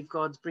really believe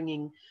God's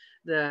bringing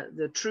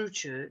the true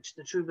church,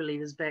 the true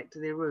believers, back to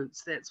their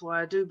roots. That's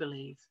why I do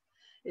believe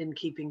in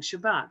keeping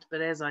Shabbat.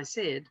 But as I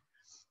said,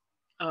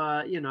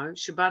 you know,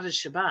 Shabbat is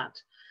Shabbat,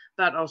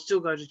 but I'll still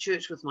go to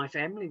church with my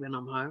family when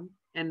I'm home,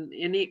 and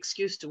any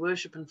excuse to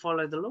worship and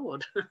follow the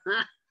Lord.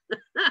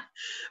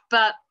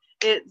 But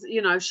it's,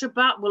 you know,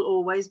 Shabbat will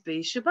always be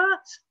Shabbat.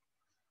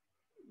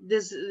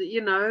 There's,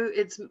 you know,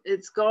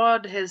 it's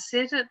God has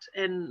set it,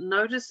 and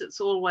notice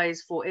it's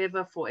always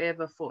forever,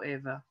 forever,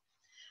 forever.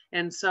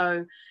 And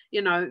so,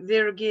 you know,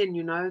 there again,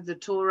 you know, the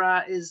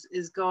Torah is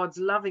God's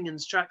loving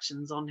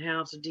instructions on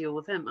how to deal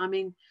with him. I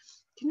mean,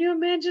 can you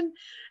imagine?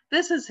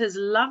 This is his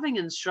loving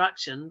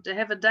instruction to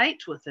have a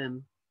date with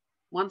him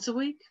once a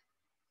week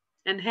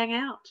and hang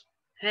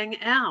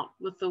out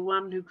with the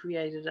one who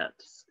created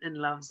us and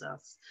loves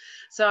us.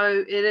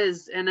 So it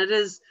is, and it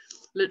is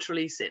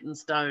literally set in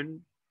stone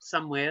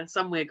somewhere.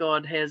 Somewhere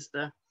God has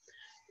the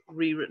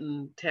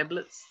rewritten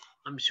tablets,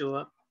 I'm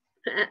sure.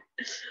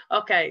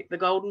 Okay, the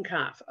golden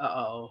calf.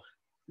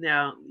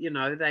 Now, you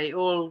know, they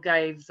all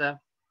gave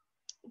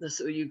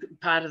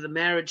part of the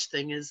marriage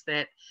thing is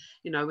that,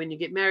 you know, when you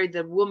get married,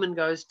 the woman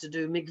goes to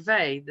do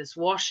mikveh, this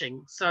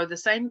washing. So the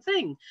same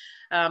thing.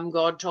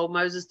 God told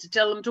Moses to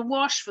tell them to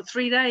wash for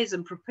 3 days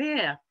and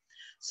prepare.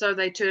 So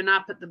they turn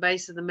up at the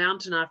base of the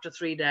mountain after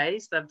 3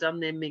 days. They've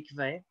done their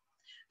mikveh.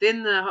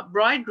 Then the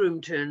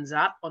bridegroom turns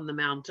up on the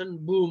mountain,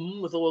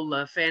 boom, with all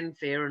the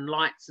fanfare and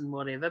lights and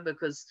whatever,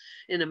 because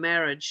in a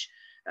marriage,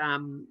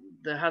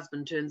 the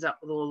husband turns up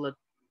with all the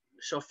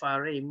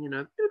shofarim, you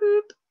know,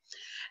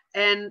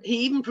 and he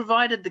even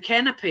provided the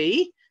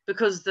canopy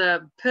because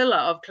the pillar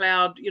of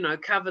cloud,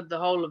 covered the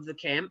whole of the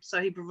camp.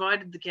 So he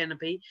provided the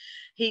canopy.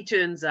 He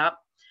turns up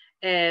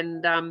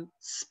and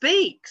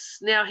speaks.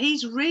 Now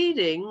he's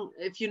reading,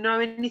 if you know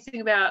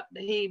anything about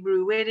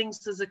Hebrew weddings,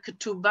 there's a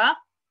ketubah,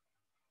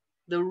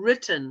 the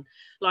written,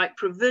 like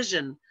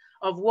provision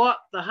of what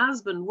the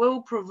husband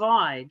will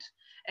provide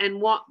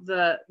and what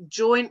the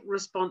joint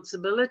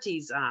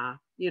responsibilities are.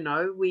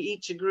 We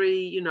each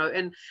agree,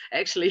 and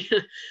actually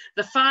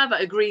the father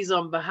agrees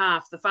on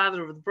behalf, the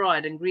father of the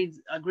bride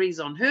agrees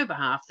on her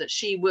behalf that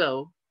she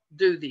will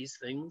do these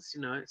things,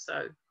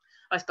 so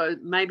I suppose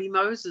maybe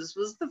Moses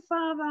was the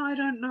father, I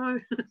don't know.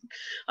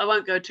 I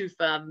won't go too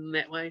far in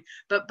that way.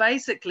 But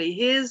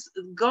basically,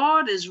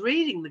 God is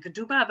reading the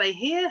ketubah. They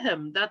hear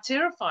him. They're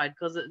terrified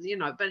because,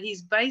 but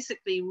he's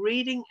basically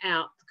reading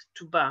out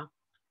the ketubah.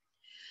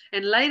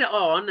 And later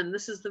on, and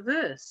this is the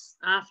verse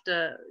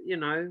after, we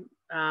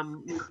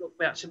talk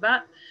about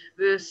Shabbat,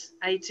 verse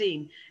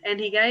 18, and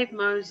he gave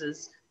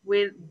Moses,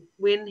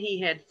 when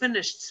he had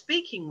finished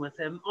speaking with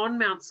him on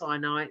Mount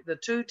Sinai, the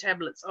 2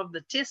 tablets of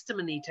the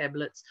testimony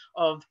tablets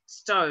of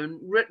stone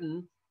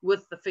written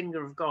with the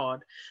finger of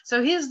God.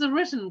 So here's the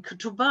written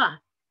ketubah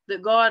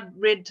that God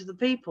read to the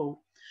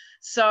people.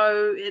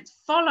 So it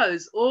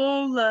follows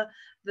all the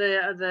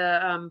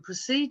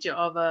procedure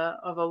of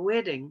a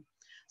wedding.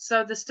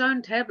 So the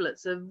stone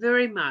tablets are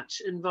very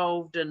much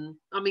involved in,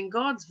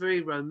 God's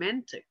very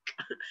romantic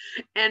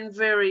and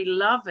very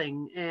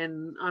loving.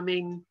 And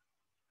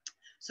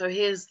so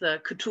here's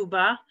the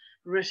ketubah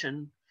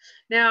written.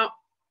 Now,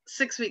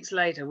 6 weeks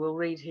later, we'll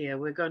read here,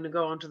 we're going to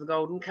go on to the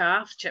golden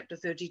calf, chapter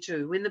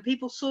 32. When the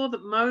people saw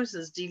that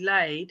Moses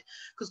delayed,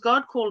 because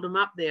God called him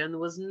up there and there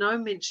was no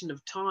mention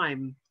of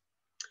time,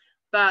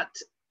 but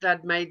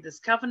they'd made this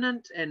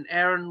covenant and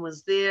Aaron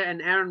was there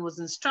and Aaron was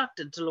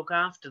instructed to look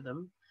after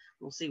them.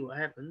 We'll see what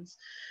happens.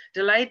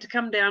 Delayed to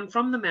come down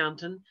from the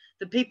mountain,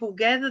 the people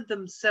gathered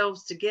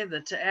themselves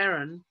together to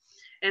Aaron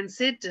and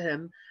said to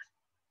him,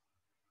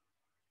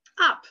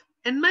 "Up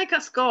and make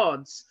us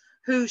gods,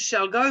 who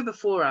shall go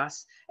before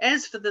us.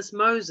 As for this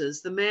Moses,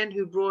 the man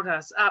who brought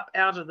us up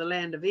out of the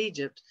land of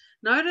Egypt."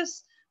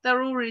 Notice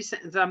they're already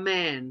saying the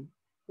man.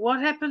 What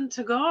happened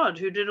to God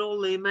who did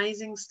all the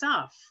amazing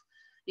stuff?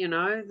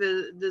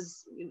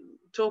 There's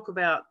talk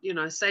about,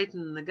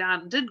 Satan in the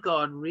garden. Did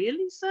God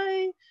really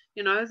say?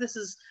 This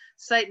is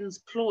Satan's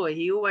ploy.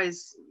 He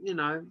always,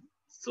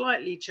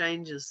 slightly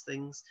changes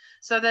things.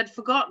 So they'd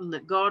forgotten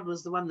that God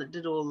was the one that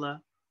did all the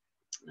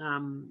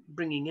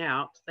bringing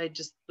out. They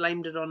just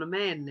blamed it on a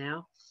man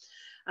now.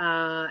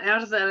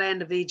 Out of the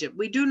land of Egypt.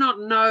 We do not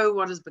know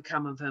what has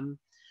become of him.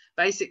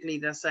 Basically,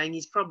 they're saying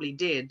he's probably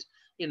dead.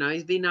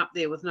 He's been up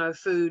there with no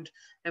food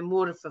and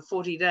water for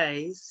 40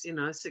 days,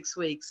 6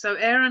 weeks. So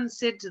Aaron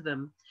said to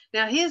them,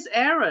 now here's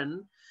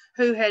Aaron,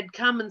 who had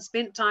come and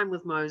spent time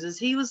with Moses.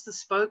 He was the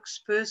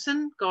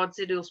spokesperson. God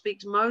said he'll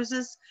speak to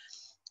Moses,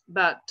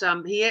 but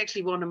he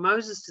actually wanted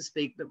Moses to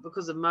speak, but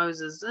because of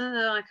Moses,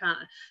 I can't.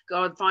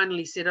 God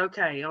finally said,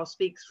 okay, I'll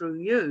speak through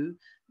you,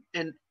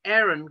 and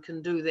Aaron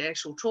can do the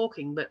actual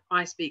talking, but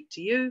I speak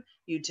to you,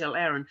 you tell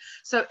Aaron.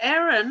 So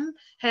Aaron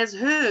has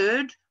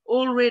heard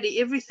already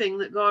everything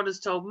that God has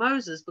told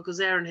Moses, because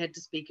Aaron had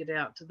to speak it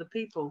out to the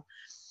people.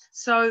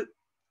 So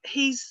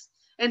he's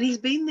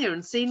been there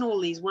and seen all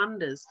these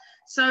wonders.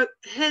 So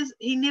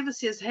he never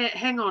says,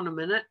 hang on a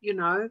minute,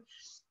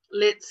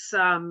 let's,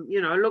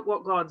 look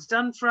what God's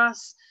done for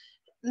us.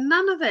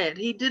 None of that.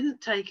 He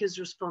didn't take his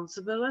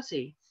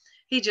responsibility.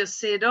 He just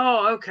said,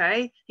 oh,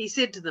 okay. He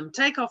said to them,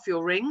 take off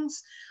your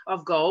rings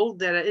of gold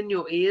that are in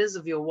your ears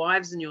of your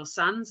wives and your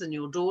sons and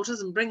your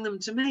daughters and bring them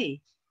to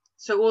me.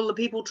 So all the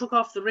people took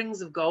off the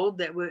rings of gold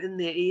that were in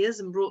their ears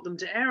and brought them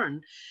to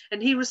Aaron.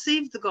 And he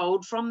received the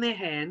gold from their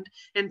hand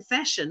and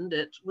fashioned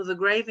it with a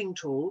graving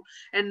tool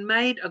and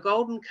made a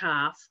golden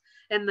calf.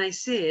 And they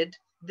said,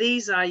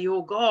 these are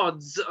your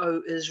gods,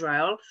 O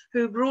Israel,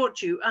 who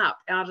brought you up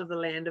out of the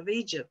land of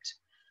Egypt.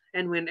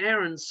 And when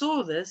Aaron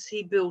saw this,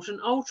 he built an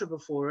altar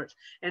before it.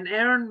 And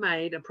Aaron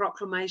made a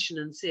proclamation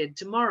and said,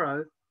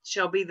 tomorrow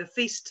shall be the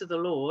feast to the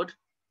Lord.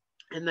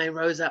 And they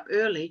rose up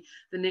early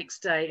the next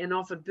day and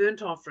offered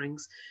burnt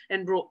offerings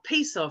and brought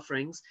peace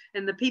offerings.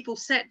 And the people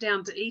sat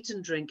down to eat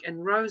and drink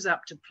and rose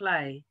up to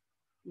play.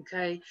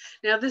 Okay.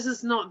 Now, this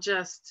is not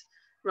just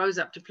rose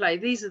up to play.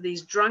 These are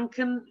these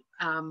drunken,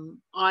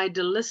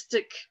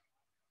 idealistic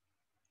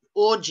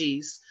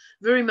orgies,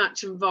 very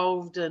much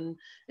involved in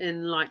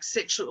like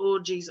sexual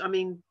orgies. I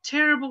mean,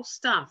 terrible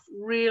stuff,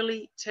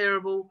 really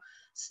terrible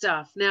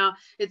stuff. Now,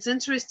 it's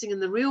interesting, in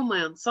the real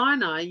Mount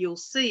Sinai, you'll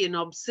see an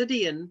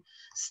obsidian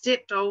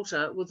stepped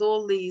altar with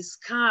all these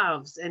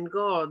calves and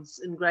gods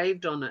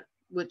engraved on it,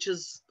 which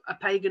is a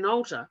pagan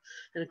altar.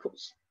 And of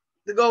course,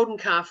 the golden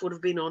calf would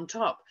have been on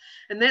top.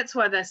 And that's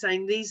why they're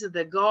saying these are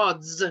the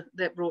gods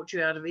that brought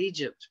you out of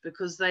Egypt,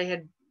 because they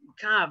had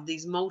carved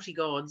these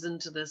multi-gods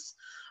into this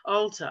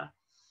altar.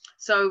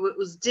 So it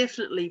was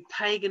definitely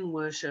pagan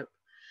worship.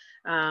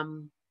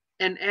 And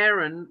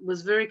Aaron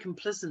was very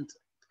complicit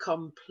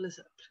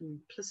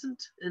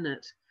in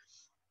it.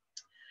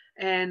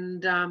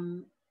 And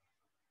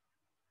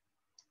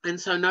And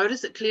so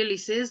notice it clearly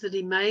says that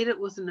he made it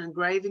with an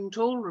engraving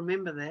tool.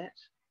 Remember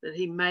that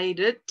he made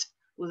it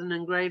with an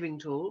engraving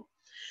tool.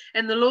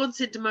 And the Lord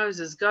said to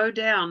Moses, go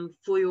down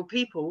for your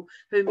people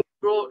whom you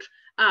brought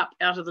up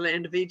out of the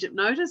land of Egypt.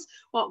 Notice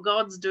what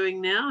God's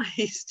doing now.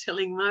 He's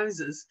telling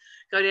Moses,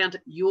 go down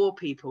to your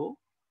people,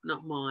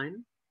 not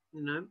mine,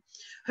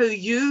 who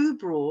you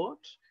brought.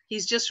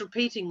 He's just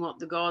repeating what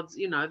the gods,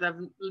 they've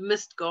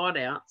missed God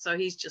out. So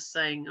he's just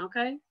saying,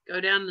 okay,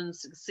 go down and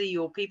see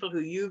your people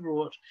who you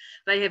brought.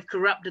 They have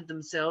corrupted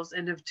themselves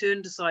and have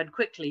turned aside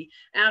quickly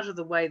out of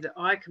the way that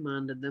I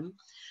commanded them.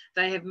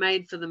 They have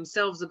made for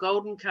themselves a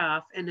golden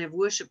calf and have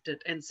worshipped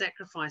it and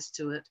sacrificed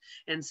to it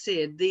and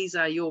said, these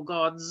are your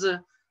gods,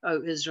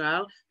 O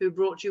Israel, who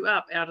brought you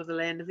up out of the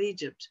land of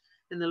Egypt.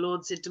 And the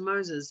Lord said to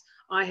Moses,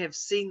 I have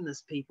seen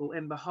this people,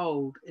 and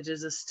behold, it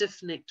is a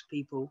stiff-necked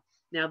people.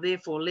 Now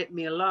therefore let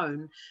me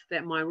alone,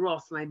 that my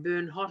wrath may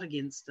burn hot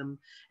against them,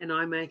 and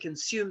I may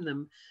consume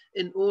them,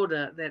 in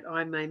order that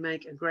I may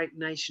make a great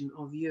nation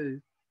of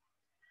you.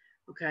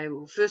 Okay,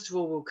 well, first of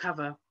all, we'll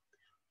cover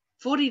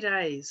 40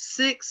 days,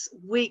 6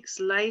 weeks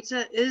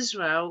later,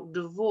 Israel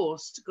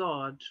divorced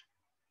God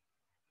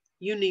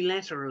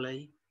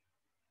unilaterally.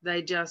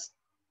 They just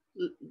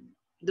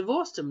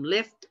divorced him,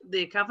 left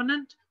their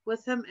covenant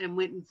with him and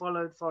went and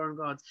followed foreign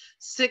gods.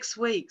 6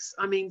 weeks.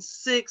 I mean,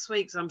 6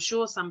 weeks. I'm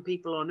sure some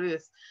people on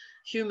earth,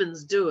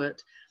 humans do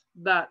it,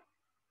 but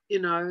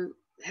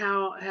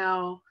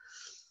how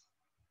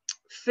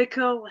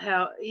fickle,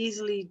 how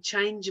easily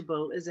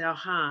changeable is our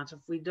heart if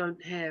we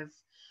don't have,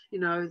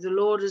 the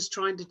Lord is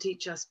trying to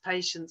teach us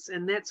patience.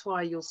 And that's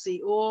why you'll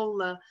see all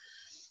the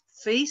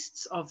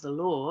feasts of the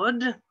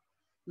Lord,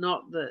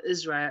 not the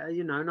Israel,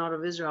 not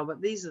of Israel,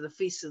 but these are the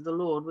feasts of the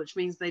Lord, which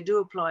means they do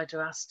apply to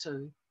us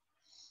too,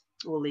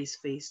 all these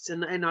feasts.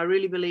 And I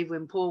really believe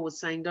when Paul was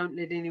saying, don't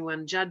let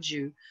anyone judge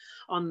you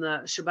on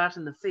the Shabbat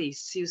and the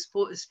feasts, he was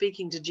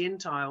speaking to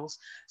Gentiles.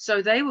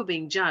 So they were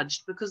being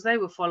judged because they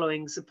were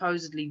following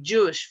supposedly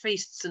Jewish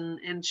feasts and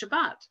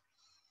Shabbat.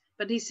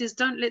 But he says,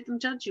 don't let them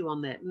judge you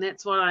on that. And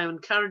that's why I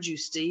encourage you,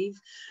 Steve,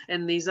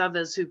 and these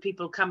others who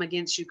people come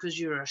against you because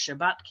you're a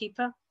Shabbat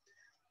keeper.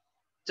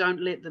 Don't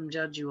let them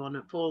judge you on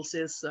it. Paul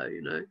says so,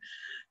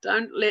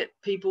 Don't let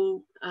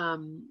people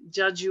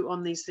judge you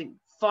on these things.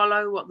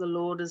 Follow what the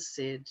Lord has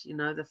said,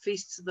 the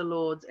feasts of the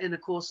Lord. And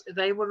of course,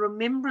 they were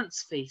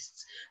remembrance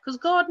feasts because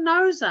God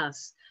knows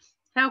us,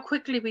 how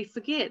quickly we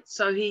forget.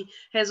 So he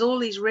has all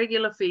these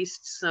regular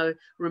feasts. So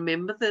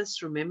remember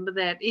this, remember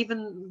that,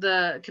 even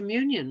the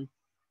communion.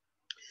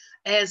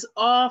 As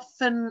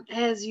often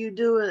as you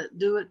do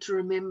it to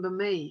remember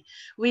me.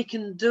 We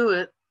can do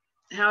it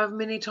however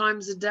many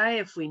times a day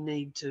if we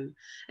need to.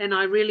 And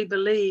I really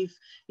believe,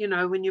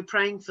 when you're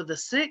praying for the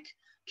sick,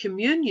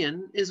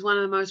 communion is one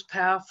of the most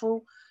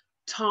powerful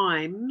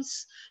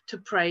times to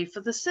pray for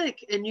the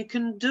sick. And you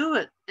can do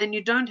it. And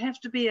you don't have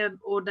to be an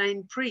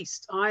ordained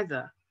priest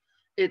either.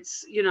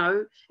 It's,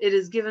 it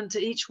is given to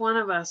each one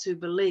of us who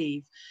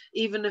believe,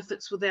 even if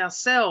it's with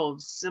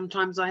ourselves.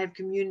 Sometimes I have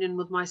communion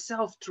with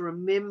myself to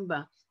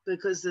remember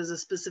because there's a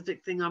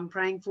specific thing I'm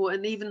praying for.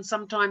 And even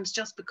sometimes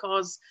just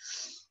because,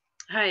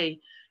 hey,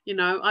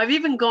 I've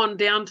even gone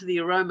down to the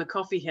Aroma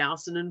Coffee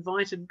House and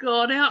invited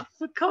God out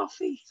for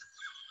coffee.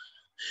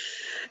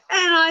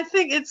 And I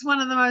think it's one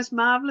of the most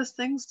marvelous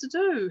things to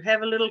do.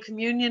 Have a little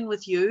communion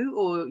with you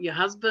or your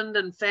husband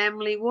and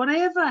family,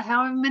 whatever,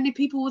 however many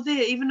people were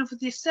there, even if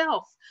with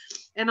yourself.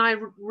 And I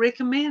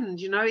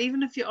recommend,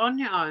 even if you're on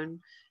your own,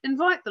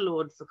 invite the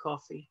Lord for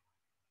coffee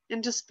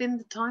and just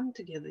spend the time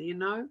together,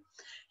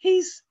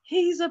 He's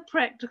a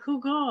practical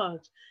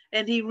God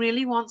and he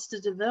really wants to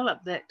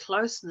develop that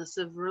closeness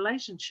of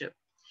relationship.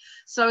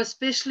 So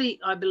especially,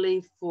 I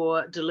believe,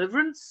 for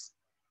deliverance.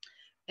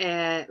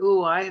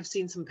 I have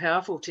seen some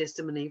powerful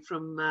testimony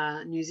from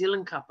a New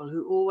Zealand couple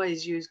who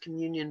always use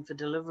communion for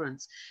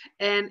deliverance.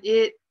 And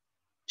it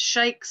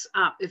shakes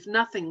up, if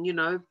nothing,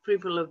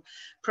 people have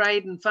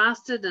prayed and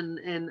fasted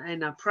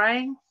and are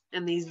praying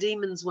and these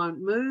demons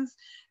won't move.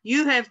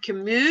 You have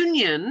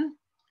communion.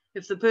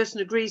 If the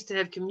person agrees to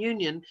have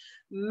communion,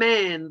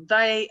 man,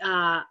 they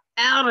are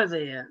out of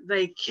there.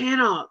 They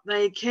cannot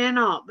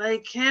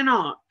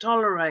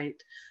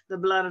tolerate the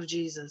blood of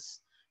Jesus.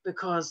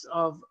 Because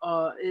of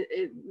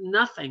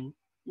nothing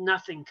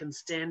can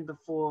stand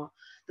before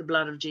the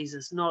blood of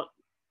Jesus. Not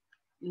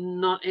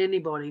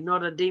anybody,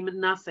 not a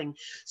demon, nothing.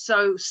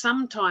 So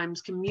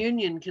sometimes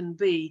communion can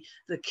be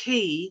the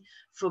key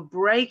for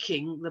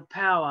breaking the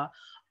power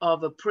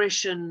of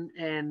oppression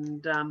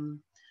and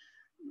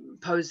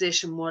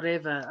possession,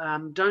 whatever.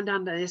 Don't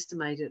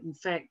underestimate it. In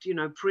fact,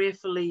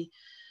 prayerfully,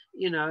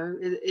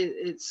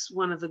 it's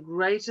one of the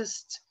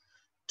greatest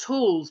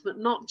tools, but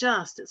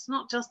it's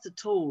not just a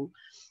tool.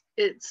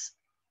 It's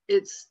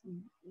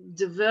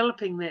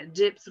developing that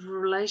depth of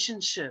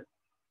relationship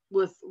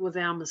with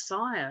our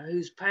Messiah,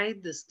 who's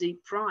paid this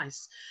deep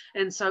price.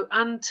 And so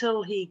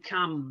until he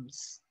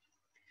comes,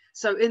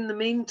 so in the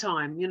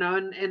meantime,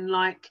 and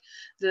like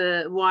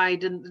why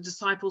didn't the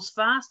disciples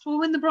fast? Well,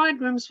 when the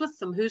bridegroom's with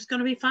them, who's going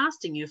to be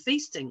fasting? You're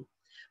feasting.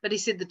 But he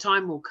said the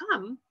time will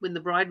come when the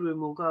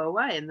bridegroom will go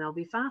away and they'll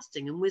be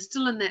fasting. And we're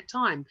still in that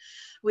time.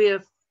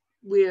 We're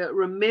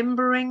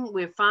remembering,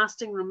 we're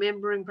fasting,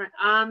 remembering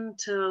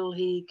until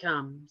he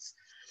comes.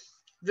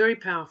 Very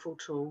powerful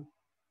tool.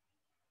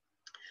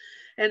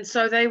 And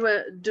so they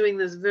were doing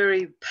this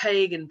very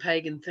pagan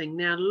thing.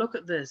 Now look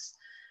at this.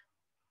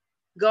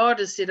 God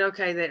has said,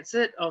 okay, that's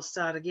it. I'll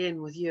start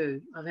again with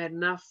you. I've had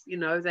enough. You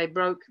know, they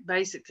broke,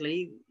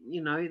 basically,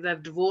 you know,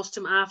 they've divorced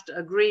him after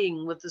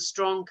agreeing with the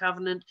strong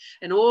covenant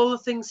and all the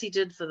things he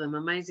did for them.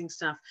 Amazing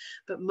stuff.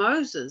 But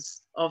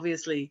Moses,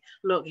 obviously,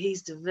 look,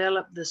 he's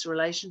developed this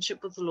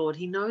relationship with the Lord.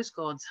 He knows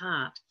God's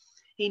heart.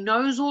 He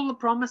knows all the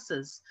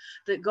promises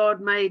that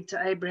God made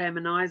to Abraham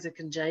and Isaac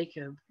and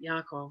Jacob,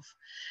 Yaakov.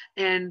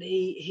 And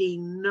he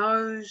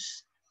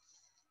knows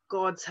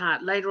God's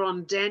heart. Later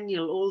on,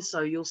 Daniel also,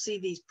 you'll see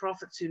these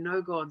prophets who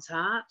know God's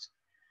heart.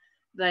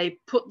 They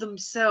put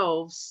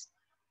themselves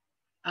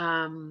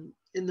in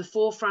the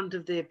forefront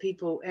of their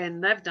people,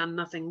 and they've done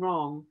nothing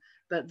wrong,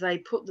 but they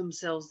put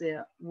themselves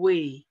there.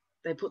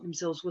 They put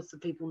themselves with the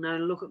people. Now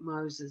look at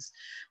Moses.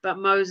 But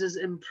Moses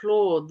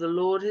implored the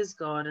Lord his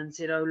God and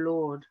said, "O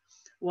Lord,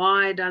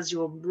 why does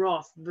your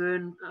wrath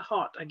burn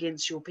hot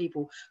against your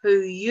people,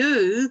 who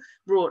you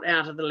brought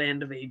out of the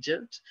land of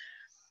Egypt?"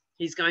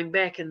 He's going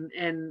back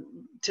and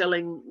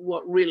telling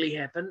what really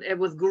happened. And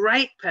with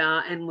great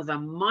power and with a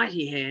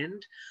mighty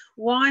hand,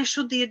 why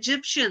should the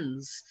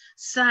Egyptians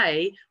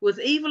say, with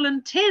evil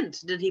intent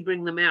did he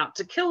bring them out,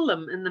 to kill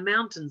them in the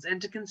mountains and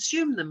to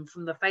consume them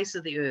from the face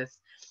of the earth?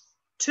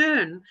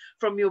 Turn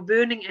from your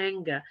burning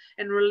anger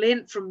and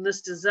relent from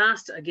this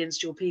disaster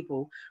against your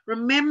people.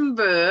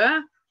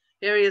 Remember,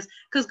 here he is,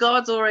 because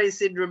God's already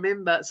said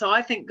remember. So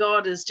I think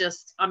God is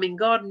just, I mean,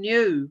 God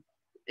knew.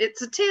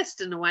 It's a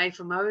test in a way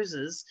for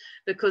Moses,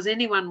 because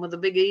anyone with a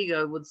big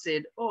ego would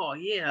said, oh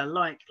yeah,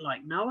 like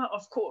Noah,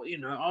 of course, you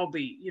know, I'll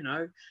be, you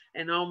know,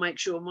 and I'll make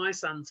sure my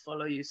sons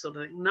follow you, sort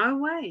of thing. No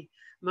way.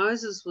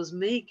 Moses was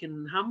meek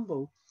and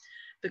humble,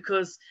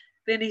 because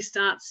then he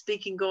starts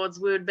speaking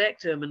God's word back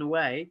to him in a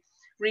way.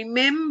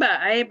 Remember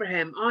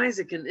Abraham,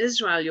 Isaac, and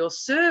Israel, your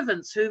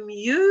servants, whom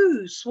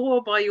you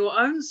swore by your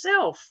own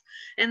self,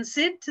 and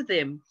said to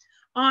them,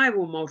 I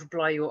will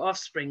multiply your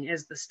offspring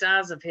as the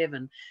stars of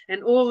heaven,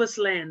 and all this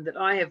land that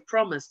I have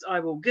promised I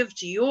will give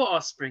to your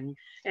offspring,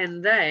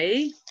 and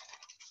they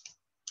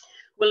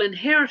will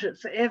inherit it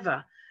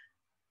forever.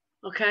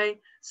 Okay,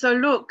 so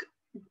look,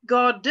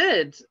 God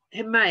did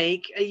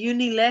make a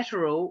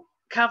unilateral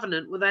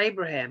covenant with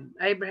Abraham.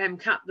 Abraham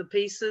cut the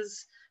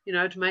pieces, you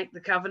know, to make the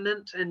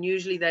covenant, and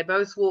usually they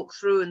both walk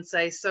through and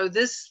say, so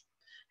this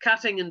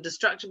cutting and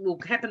destruction will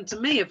happen to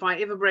me if I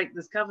ever break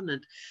this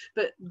covenant.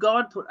 But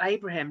God put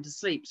Abraham to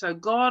sleep. So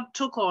God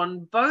took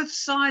on both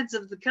sides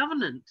of the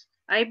covenant,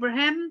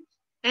 Abraham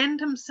and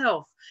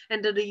himself,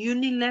 and did a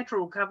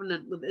unilateral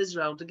covenant with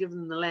Israel to give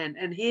them the land.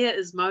 And here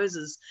is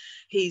Moses.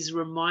 He's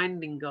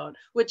reminding God,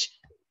 which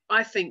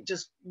I think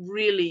just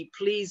really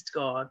pleased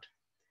God,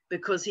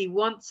 because he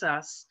wants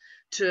us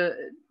to,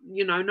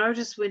 you know,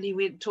 notice when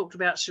he talked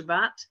about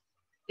Shabbat,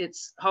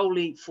 it's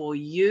holy for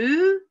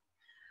you.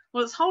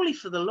 Well, it's holy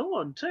for the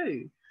Lord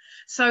too.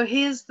 So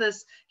here's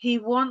this, he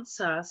wants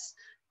us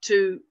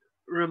to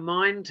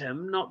remind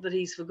him, not that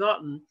he's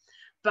forgotten,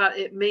 but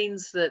it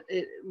means that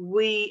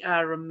we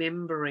are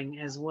remembering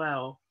as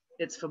well.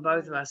 It's for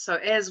both of us. So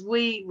as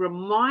we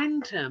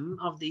remind him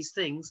of these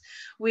things,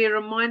 we're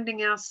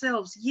reminding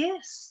ourselves,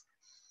 yes,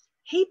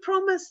 he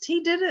promised,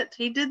 he did it.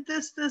 He did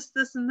this,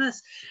 and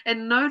this.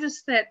 And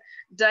notice that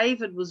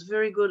David was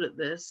very good at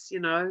this, you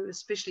know,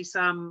 especially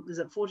Psalm, is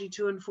it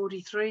 42 and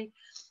 43?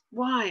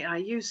 Why are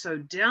you so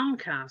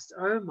downcast,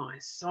 O my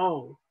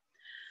soul?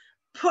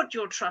 Put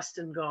your trust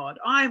in God.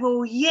 I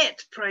will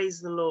yet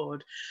praise the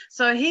Lord.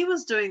 So he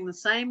was doing the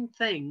same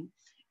thing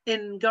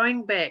in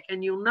going back.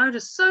 And you'll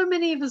notice so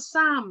many of his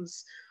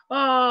Psalms.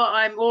 Oh,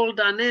 I'm all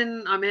done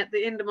in. I'm at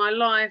the end of my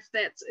life.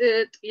 That's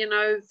it. You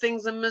know,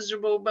 things are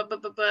miserable.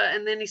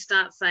 And then he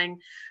starts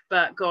saying,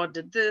 but God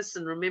did this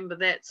and remember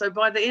that. So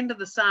by the end of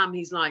the Psalm,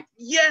 he's like,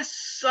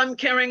 yes, I'm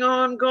carrying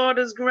on. God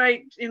is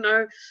great, you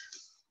know.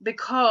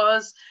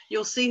 Because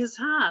you'll see his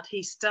heart.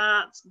 He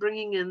starts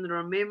bringing in the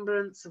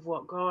remembrance of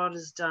what God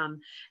has done.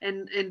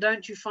 And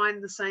don't you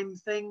find the same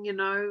thing, you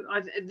know?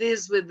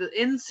 There's where the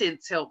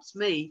incense helps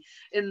me,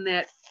 in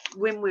that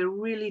when we're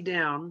really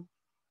down,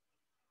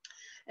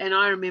 and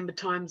I remember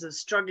times of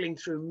struggling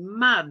through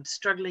mud,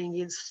 struggling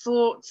against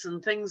thoughts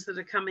and things that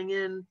are coming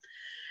in,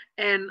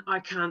 and I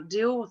can't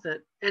deal with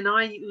it. And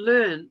I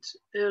learned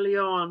early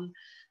on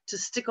to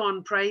stick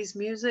on praise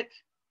music,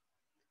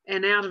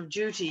 and out of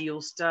duty,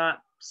 you'll start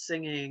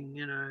singing,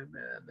 you know,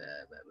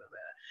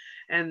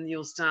 and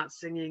you'll start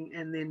singing,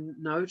 and then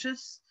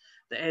notice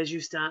that as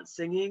you start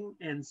singing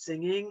and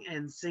singing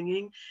and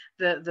singing,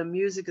 the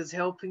music is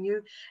helping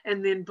you.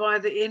 And then by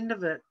the end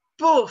of it,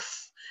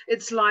 poof,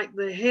 it's like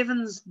the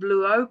heavens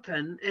blew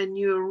open and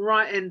you're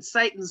right, and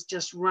Satan's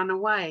just run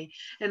away.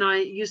 And I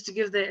used to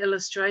give that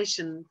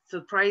illustration for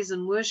praise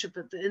and worship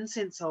at the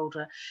incense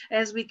altar.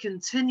 As we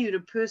continue to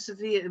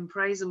persevere in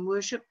praise and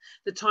worship,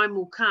 the time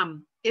will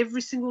come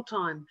Every single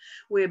time,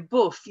 where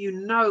boof, you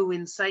know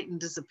when Satan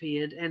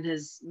disappeared and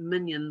his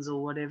minions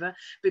or whatever,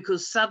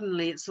 because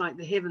suddenly it's like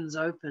the heavens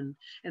open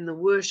and the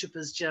worship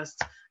is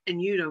just,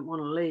 and you don't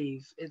want to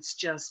leave. It's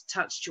just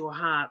touched your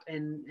heart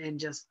and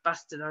just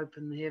busted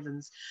open the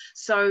heavens.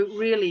 So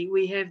really,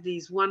 we have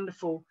these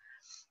wonderful,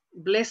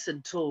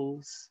 blessed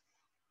tools.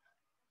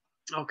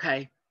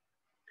 Okay.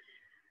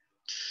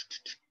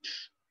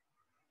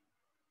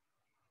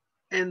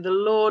 And the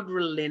Lord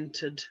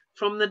relented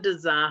from the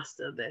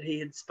disaster that he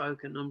had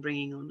spoken on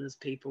bringing on his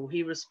people.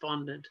 He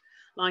responded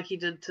like he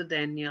did to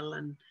Daniel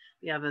and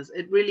the others.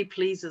 It really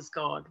pleases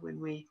God when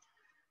we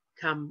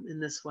come in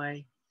this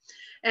way.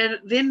 And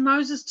then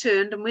Moses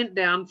turned and went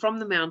down from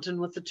the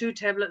mountain with the 2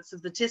 tablets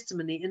of the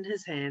testimony in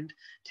his hand,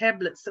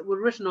 tablets that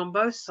were written on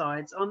both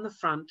sides, on the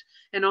front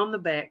and on the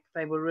back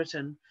they were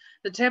written.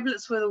 The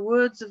tablets were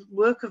the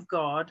work of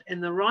God,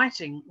 and the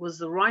writing was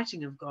the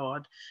writing of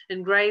God,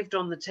 engraved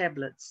on the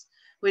tablets.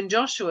 When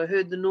Joshua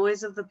heard the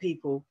noise of the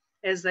people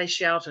as they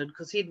shouted,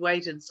 because he'd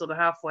waited sort of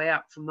halfway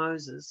up for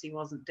Moses, he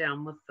wasn't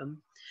down with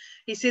them,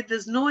 he said,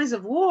 "There's noise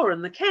of war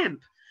in the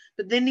camp."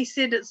 But then he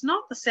said, "It's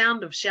not the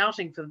sound of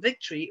shouting for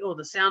victory or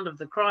the sound of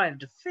the cry of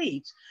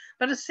defeat,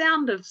 but a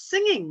sound of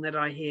singing that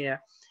I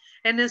hear."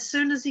 And as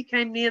soon as he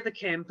came near the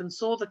camp and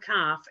saw the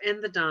calf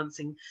and the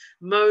dancing,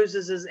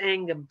 Moses'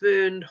 anger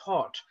burned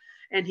hot,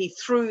 and he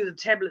threw the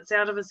tablets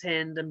out of his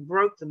hand and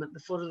broke them at the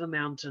foot of the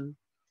mountain.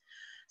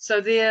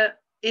 So there,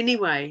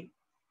 anyway,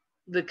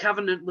 the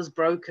covenant was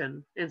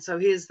broken. And so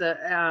here's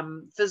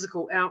the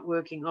physical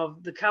outworking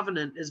of the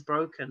covenant is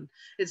broken.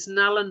 It's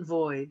null and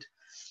void.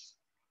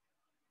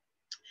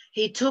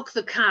 He took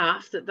the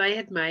calf that they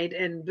had made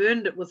and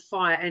burned it with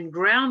fire and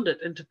ground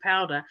it into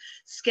powder,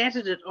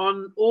 scattered it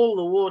on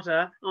the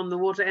water,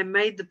 and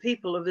made the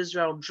people of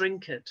Israel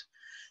drink it.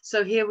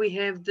 So here we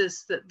have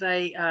this, that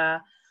they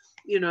are,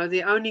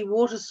 the only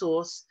water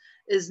source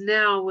is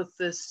now with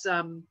this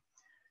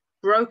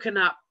broken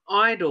up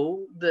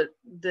idol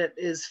that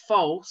is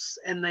false,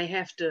 and they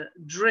have to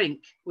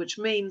drink, which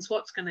means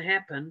what's going to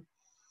happen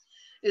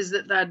is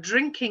that they're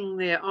drinking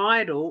their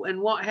idol,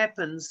 and what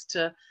happens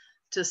to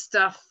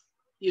stuff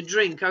you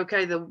drink?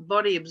 Okay, the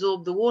body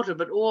absorbed the water,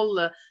 but all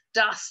the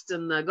dust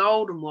and the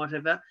gold and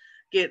whatever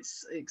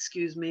gets,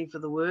 excuse me for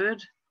the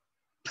word,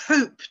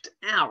 pooped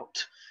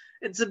out.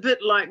 It's a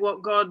bit like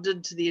what God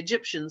did to the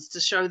Egyptians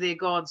to show their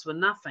gods were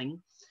nothing.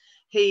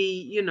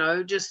 He,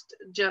 the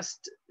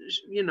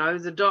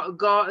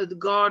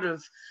god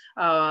of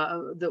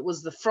that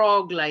was the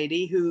frog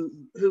lady who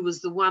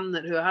was the one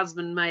that her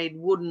husband made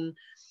wooden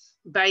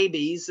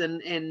babies,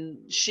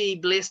 and she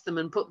blessed them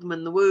and put them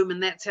in the womb,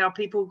 and that's how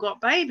people got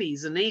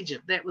babies in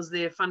Egypt. That was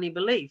their funny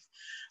belief.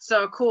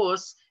 So of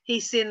course he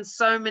sends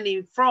so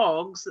many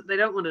frogs that they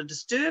don't want to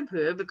disturb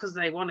her because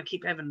they want to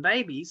keep having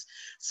babies.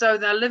 So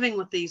they're living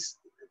with these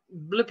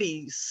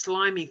blippy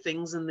slimy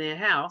things in their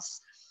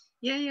house.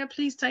 Yeah,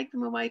 please take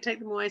them away.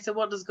 So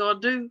what does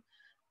God do?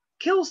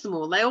 Kills them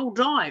all. They all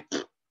die.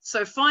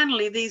 So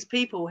finally these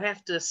people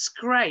have to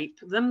scrape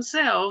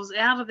themselves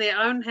out of their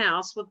own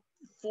house with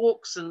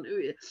forks and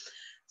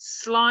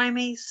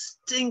slimy,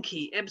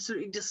 stinky,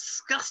 absolutely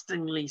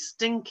disgustingly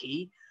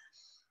stinky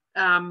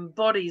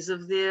bodies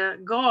of their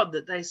God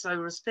that they so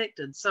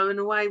respected. So in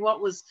a way,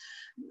 what was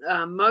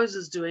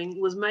Moses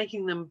doing was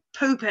making them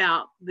poop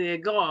out their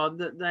God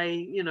that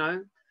they,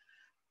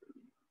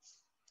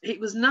 it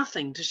was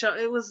nothing to show.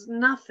 It was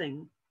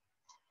nothing.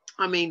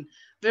 I mean,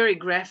 very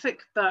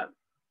graphic, but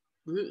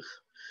ugh.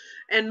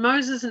 And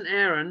Moses said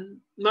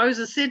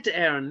to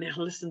Aaron, now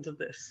listen to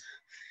this,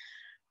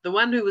 the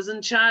one who was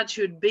in charge,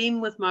 who had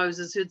been with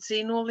Moses, who had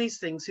seen all these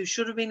things, who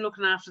should have been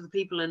looking after the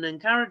people and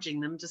encouraging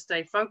them to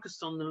stay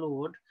focused on the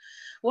Lord.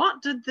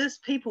 What did this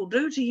people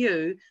do to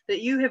you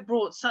that you have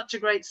brought such a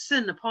great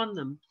sin upon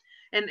them?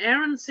 And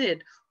Aaron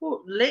said,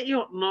 well, let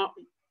not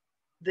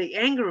the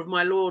anger of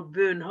my Lord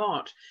burn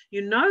hot.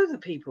 You know the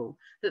people,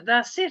 that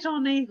they're set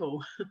on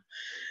evil.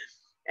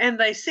 And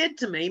they said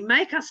to me,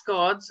 make us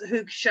gods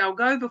who shall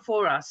go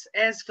before us.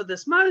 As for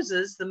this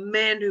Moses, the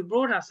man who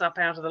brought us up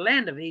out of the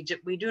land of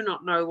Egypt, we do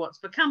not know what's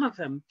become of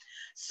him.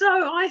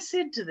 So I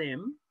said to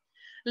them,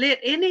 let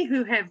any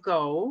who have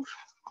gold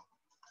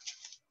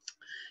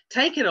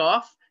take it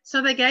off.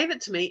 So they gave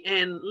it to me,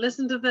 and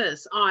listen to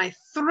this. I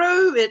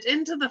threw it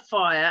into the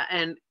fire,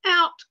 and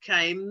out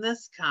came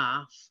this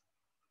calf.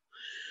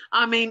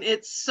 I mean,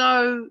 it's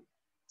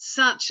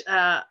such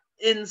a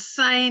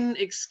insane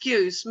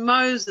excuse.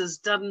 Moses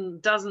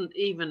doesn't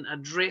even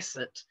address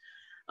it.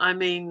 I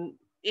mean,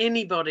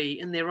 anybody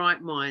in their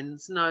right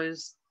minds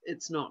knows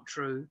it's not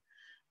true.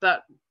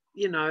 But,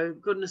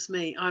 goodness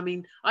me. I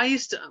mean, I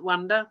used to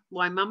wonder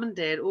why Mum and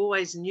Dad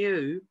always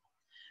knew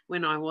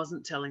when I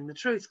wasn't telling the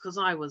truth, because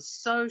I was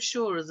so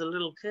sure as a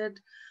little kid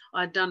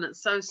I'd done it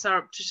so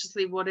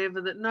surreptitiously, whatever,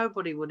 that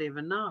nobody would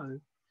ever know.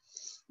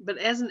 But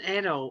as an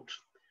adult,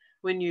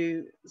 when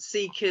you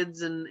see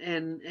kids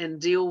and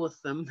deal with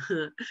them,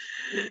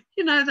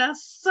 they're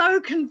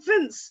so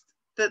convinced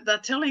that they're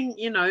telling,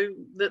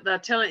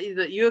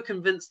 that you're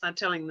convinced they're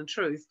telling the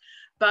truth.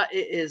 but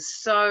it is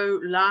so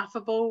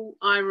laughable.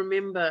 I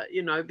remember,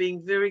 you know,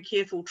 being very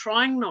careful,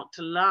 trying not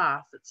to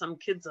laugh at some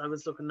kids I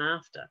was looking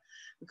after,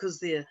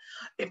 because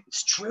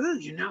it's true,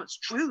 you know, it's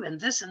true,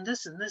 and this and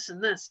this and this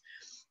and this.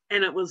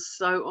 And it was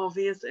so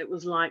obvious. It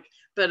was like,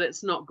 but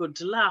it's not good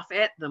to laugh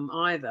at them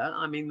either.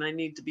 I mean, they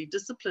need to be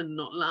disciplined,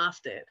 not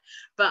laughed at.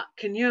 But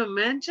can you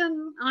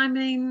imagine? I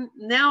mean,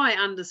 now I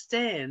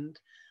understand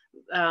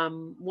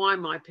why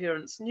my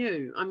parents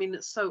knew. I mean,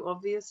 it's so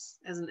obvious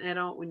as an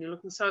adult when you're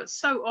looking. So it's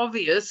so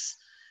obvious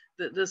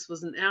that this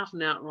was an out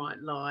and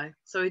outright lie.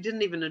 So he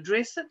didn't even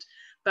address it.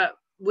 But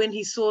when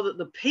he saw that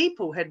the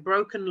people had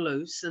broken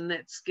loose, and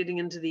that's getting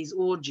into these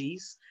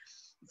orgies,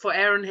 for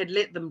Aaron had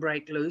let them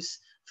break loose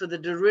for the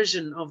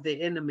derision of their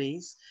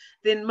enemies,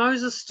 then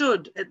Moses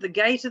stood at the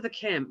gate of the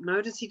camp.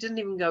 Notice he didn't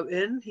even go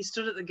in. He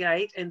stood at the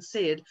gate and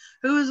said,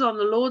 "Who is on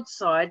the Lord's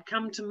side,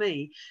 come to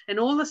me." And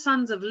all the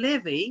sons of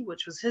Levi,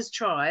 which was his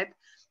tribe,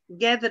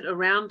 gathered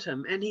around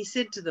him. And he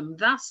said to them,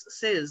 "Thus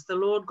says the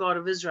Lord God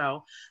of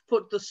Israel,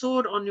 put the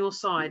sword on your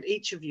side,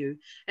 each of you,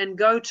 and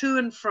go to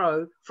and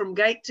fro from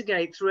gate to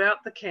gate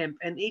throughout the camp,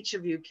 and each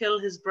of you kill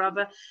his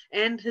brother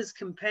and his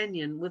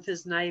companion with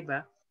his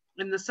neighbor."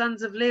 And the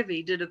sons of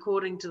Levi did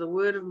according to the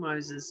word of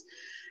Moses.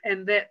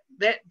 And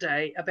that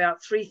day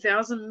about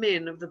 3,000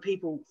 men of the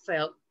people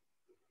fell.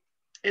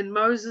 And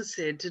Moses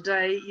said,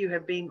 "Today you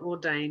have been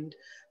ordained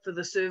for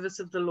the service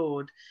of the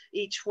Lord,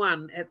 each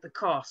one at the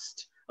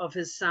cost of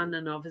his son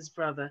and of his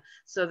brother,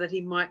 so that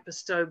he might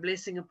bestow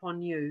blessing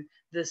upon you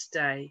this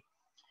day."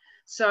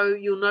 So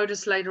you'll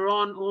notice later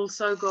on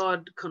also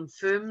God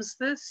confirms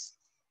this,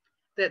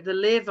 that the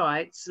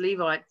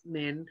Levite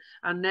men,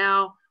 are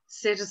now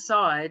set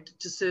aside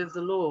to serve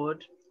the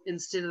Lord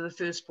instead of the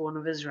firstborn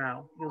of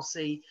Israel. You'll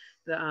see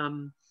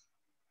the,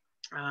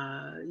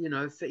 you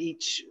know, for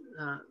each,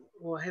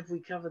 or have we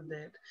covered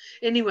that?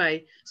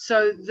 Anyway,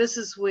 so this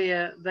is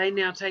where they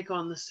now take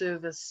on the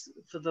service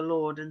for the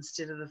Lord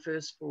instead of the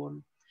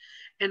firstborn.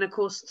 And of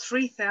course,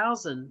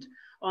 3,000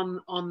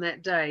 on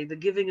that day, the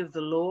giving of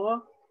the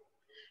law.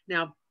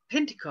 Now,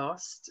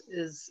 Pentecost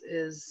is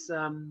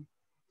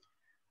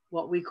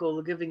what we call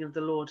the giving of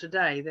the law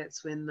today.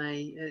 That's when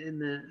they, in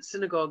the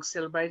synagogue,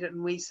 celebrate it,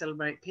 and we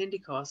celebrate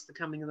Pentecost, the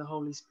coming of the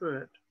Holy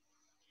Spirit.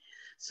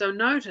 So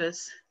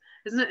notice,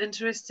 isn't it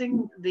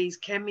interesting, these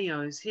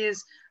cameos?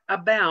 Here's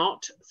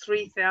about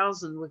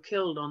 3,000 were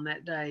killed on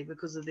that day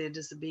because of their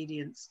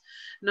disobedience.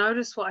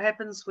 Notice what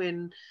happens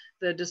when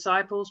the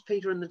disciples,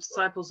 Peter and the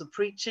disciples, are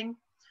preaching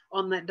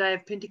on that day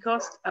of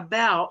Pentecost.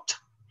 About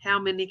how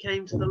many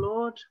came to the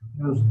Lord?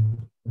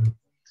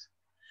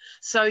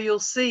 So you'll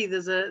see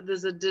there's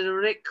a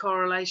direct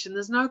correlation.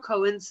 There's no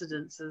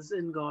coincidences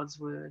in God's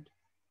word.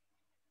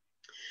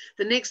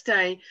 The next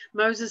day,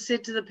 Moses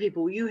said to the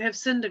people, "You have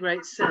sinned a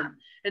great sin,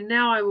 and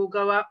now I will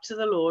go up to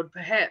the Lord.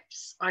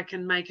 Perhaps I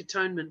can make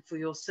atonement for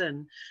your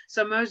sin."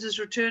 So Moses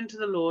returned to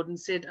the Lord and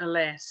said,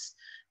 "Alas,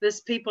 this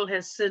people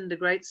has sinned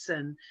a great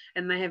sin,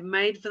 and they have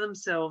made for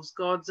themselves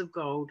gods of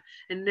gold.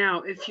 And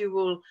now, if you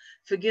will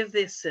forgive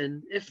their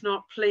sin, if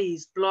not,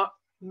 please blot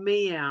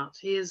me out."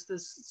 Here's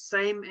this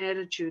same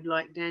attitude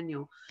like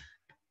Daniel.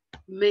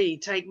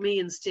 Take me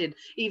instead.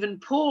 Even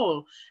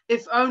Paul,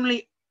 if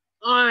only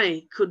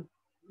I could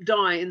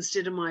die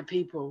instead of my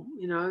people.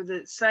 You know,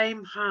 that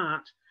same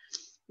heart.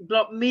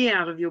 Blot me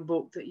out of your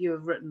book that you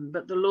have written.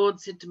 But the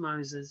Lord said to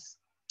Moses,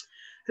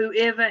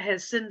 "Whoever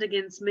has sinned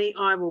against me,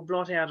 I will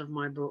blot out of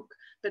my book.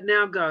 But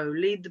now go,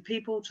 lead the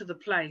people to the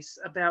place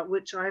about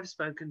which I have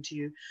spoken to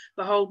you.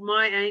 Behold,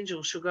 my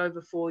angel shall go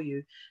before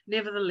you.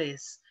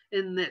 Nevertheless,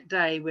 in that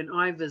day when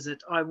I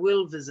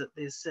will visit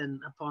their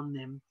sin upon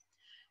them."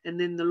 And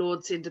then the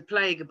Lord sent a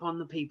plague upon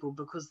the people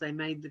because they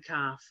made the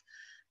calf,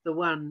 the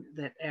one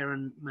that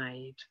Aaron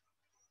made.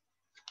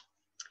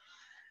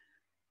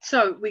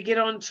 So we get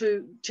on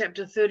to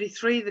chapter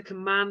 33, the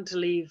command to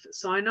leave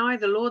Sinai.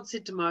 The Lord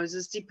said to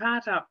Moses,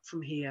 "Depart up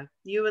from here,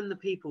 you and the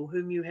people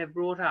whom you have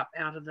brought up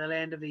out of the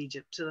land of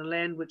Egypt, to the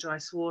land which I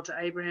swore to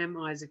Abraham,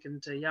 Isaac,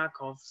 and to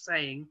Jacob,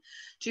 saying,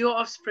 to your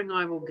offspring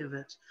I will give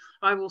it.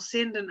 I will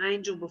send an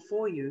angel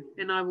before you,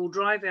 and I will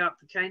drive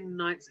out the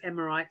Canaanites,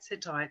 Amorites,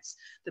 Hittites,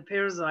 the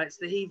Perizzites,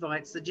 the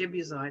Hivites, the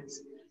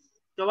Jebusites.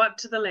 Go up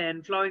to the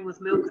land flowing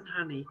with milk and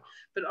honey,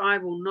 but I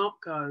will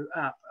not go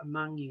up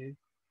among you,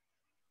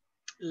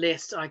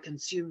 lest I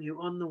consume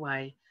you on the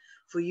way,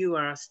 for you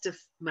are a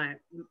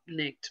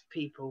stiff-necked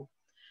people."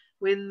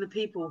 When the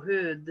people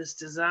heard this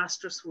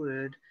disastrous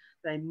word,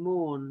 they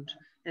mourned,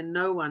 and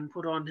no one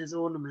put on his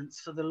ornaments,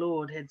 for the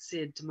Lord had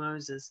said to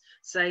Moses,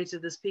 "Say to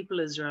this people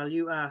Israel,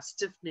 you are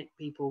stiff-necked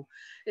people.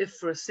 If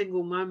for a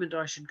single moment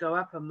I should go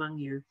up among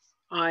you,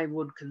 I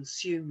would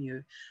consume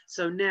you.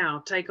 So now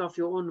take off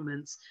your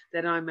ornaments,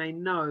 that I may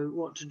know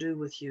what to do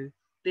with you."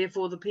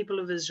 Therefore the people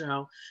of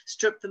Israel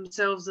stripped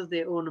themselves of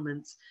their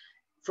ornaments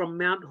from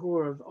Mount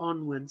Horeb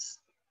onwards.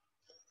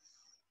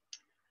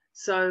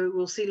 So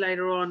we'll see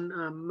later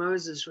on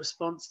Moses'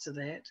 response to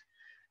that.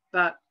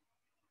 But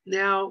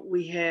now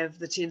we have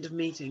the tent of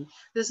meeting.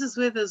 This is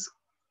where there's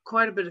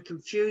quite a bit of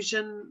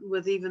confusion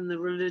with even the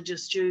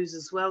religious Jews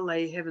as well.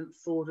 They haven't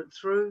thought it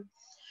through.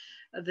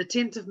 the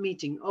tent of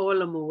meeting,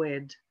 Oel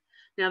Moed.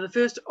 Now, the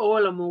first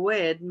Oel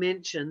Moed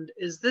mentioned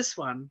is this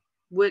one,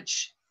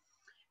 which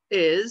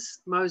is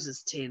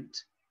Moses'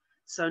 tent.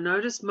 So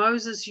notice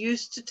Moses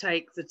used to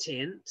take the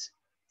tent,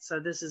 so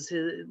this is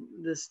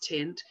this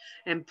tent,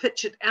 and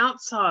pitch it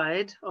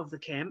outside of the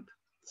camp,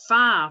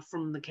 far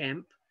from the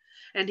camp,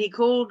 and he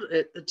called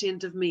it the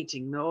tent of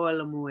meeting, the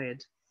Oel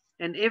Moed.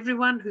 And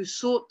everyone who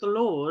sought the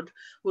Lord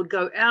would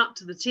go out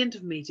to the tent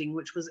of meeting,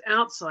 which was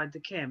outside the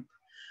camp.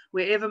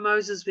 Wherever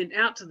Moses went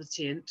out to the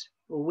tent,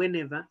 or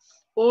whenever,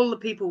 all the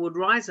people would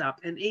rise up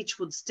and each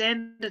would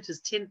stand at his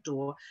tent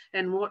door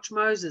and watch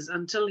Moses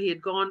until he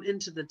had gone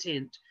into the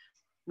tent.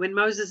 When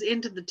Moses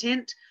entered the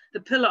tent, the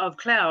pillar of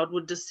cloud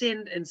would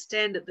descend and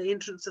stand at the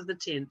entrance of the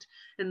tent,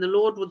 and the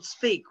Lord would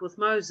speak with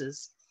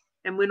Moses.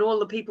 And when all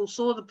the people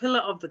saw the pillar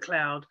of the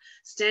cloud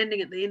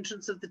standing at the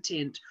entrance of the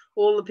tent,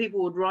 all the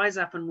people would rise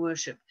up and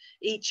worship,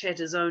 each at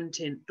his own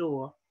tent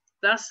door.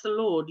 Thus the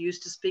Lord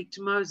used to speak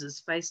to Moses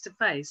face to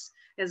face,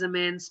 as a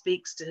man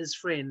speaks to his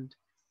friend.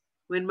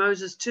 When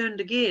Moses turned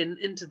again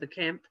into the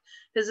camp,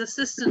 his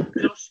assistant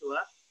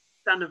Joshua,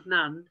 son of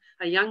Nun,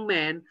 a young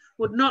man,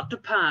 would not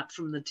depart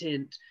from the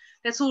tent.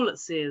 That's all it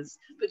says.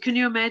 But can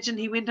you imagine,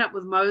 he went up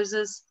with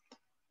Moses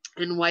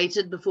and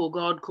waited before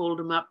God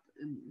called him up,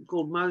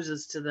 called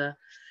Moses to the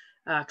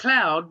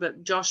cloud,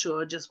 but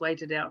Joshua just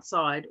waited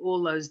outside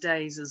all those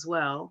days as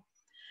well.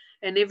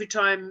 And every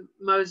time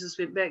Moses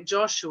went back,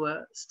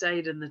 Joshua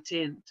stayed in the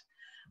tent.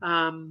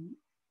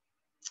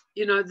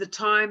 You know, the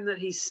time that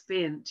he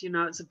spent, you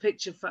know, it's a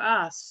picture for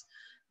us,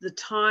 the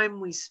time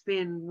we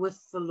spend with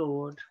the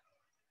Lord,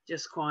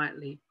 just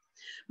quietly.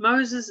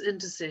 Moses'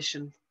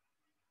 intercession.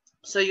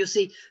 So you'll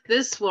see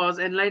this was,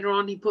 and later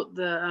on he put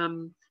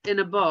the in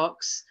a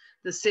box,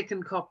 the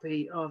second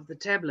copy of the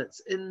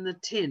tablets in the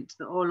tent,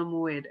 the Oel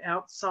Moed,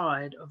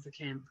 outside of the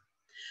camp.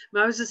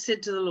 Moses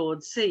said to the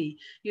Lord, "See,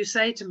 you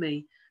say to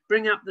me,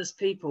 bring up this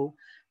people,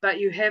 but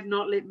you have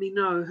not let me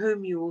know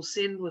whom you will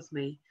send with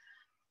me.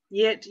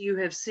 Yet you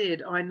have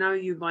said, I know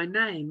you by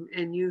name,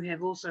 and you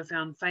have also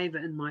found favor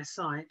in my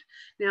sight.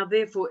 Now,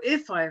 therefore,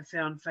 if I have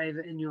found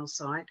favor in your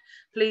sight,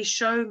 please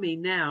show me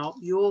now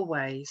your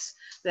ways,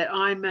 that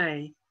I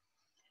may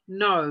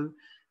know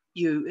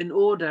you in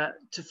order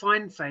to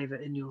find favor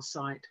in your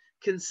sight.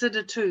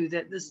 Consider too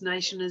that this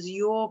nation is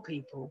your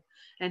people."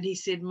 And he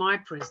said, "My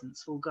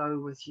presence will go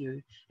with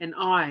you, and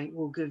I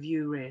will give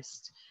you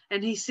rest."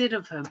 And he said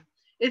of him,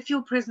 "If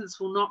your presence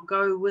will not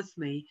go with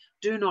me,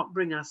 do not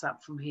bring us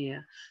up from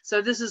here."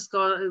 So this is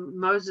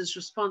Moses'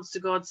 response to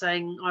God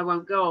saying, "I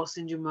won't go, I'll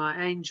send you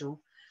my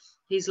angel."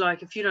 He's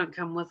like, if you don't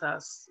come with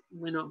us,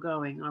 we're not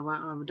going. I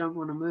don't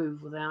want to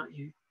move without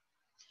you.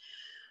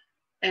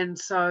 And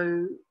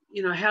so,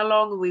 you know, how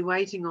long are we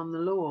waiting on the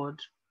Lord?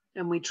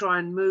 And we try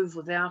and move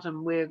without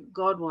him, where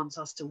God wants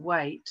us to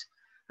wait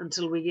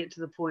until we get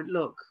to the point,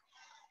 look,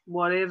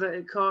 whatever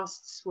it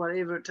costs,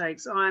 whatever it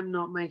takes, I'm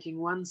not making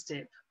one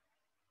step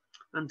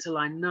until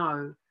I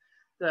know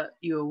that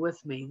you're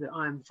with me, that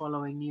I'm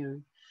following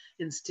you,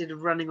 instead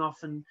of running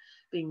off and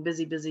being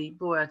busy.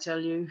 Boy, I tell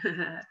you,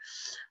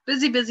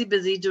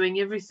 busy,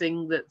 doing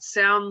everything that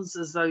sounds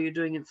as though you're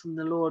doing it from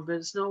the Lord, but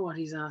it's not what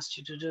he's asked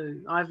you to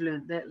do. I've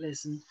learned that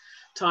lesson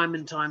time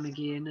and time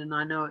again, and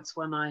I know it's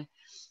one I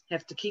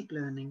have to keep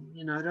learning.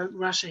 You know, don't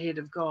rush ahead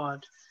of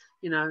God.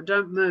 You know,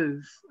 don't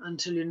move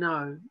until you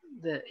know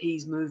that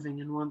he's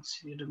moving and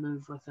wants you to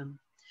move with him.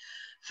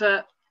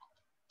 For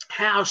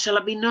how shall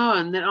it be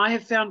known that I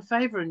have found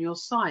favor in your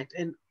sight,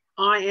 and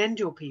I and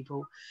your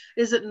people?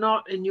 Is it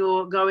not in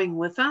your going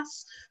with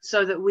us,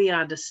 so that we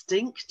are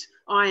distinct,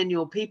 I and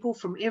your people,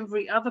 from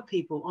every other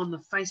people on the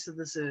face of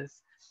this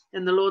earth?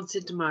 And the Lord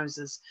said to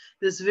Moses,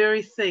 "This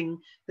very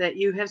thing that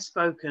you have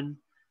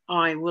spoken,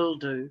 I will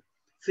do.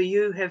 For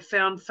you have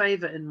found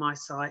favor in my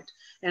sight,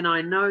 and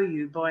I know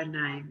you by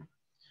name."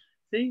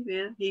 See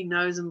there, he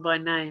knows him by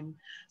name.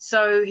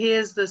 So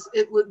here's this,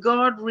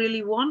 God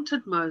really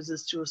wanted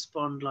Moses to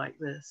respond like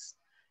this.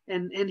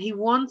 And he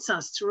wants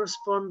us to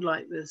respond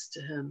like this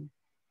to him.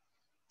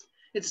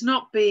 It's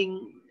not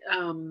being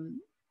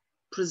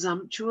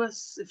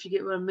presumptuous, if you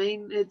get what I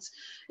mean.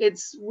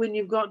 It's when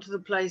you've got to the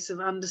place of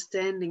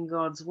understanding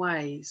God's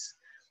ways.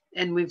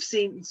 And we've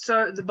seen,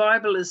 so the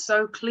Bible is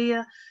so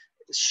clear,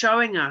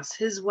 showing us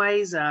his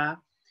ways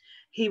are,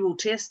 he will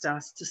test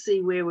us to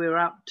see where we're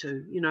up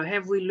to. You know,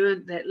 have we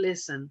learned that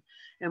lesson?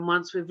 And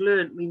once we've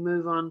learned, we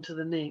move on to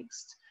the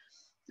next.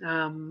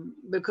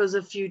 Because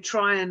if you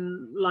try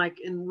and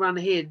run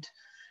ahead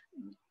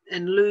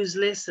and lose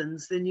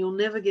lessons, then you'll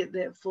never get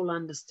that full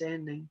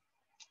understanding.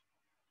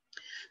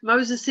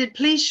 Moses said,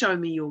 "Please show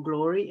me your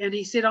glory." And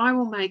he said, "I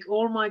will make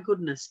all my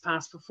goodness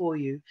pass before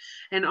you,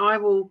 and I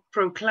will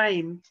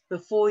proclaim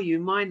before you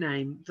my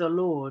name, the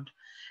Lord.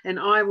 And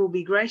I will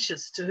be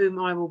gracious to whom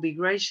I will be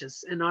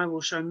gracious, and I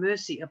will show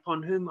mercy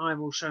upon whom I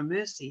will show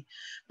mercy."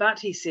 But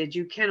he said,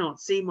 "You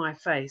cannot see my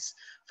face,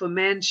 for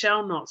man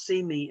shall not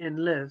see me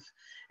and live."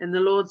 And the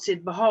Lord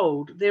said,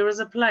 behold, there is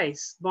a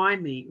place by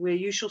me where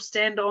you shall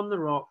stand on the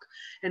rock,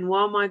 and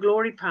while my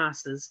glory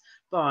passes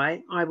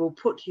by, I will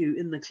put you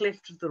in the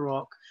cleft of the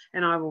rock,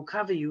 and I will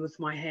cover you with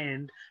my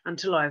hand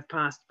until I have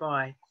passed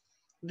by.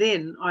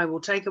 Then I will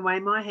take away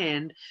my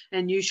hand,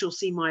 and you shall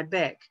see my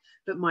back,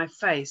 but my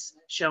face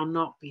shall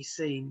not be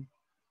seen.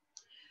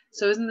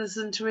 So isn't this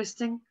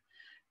interesting?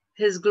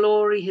 His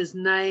glory, his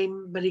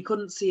name, but he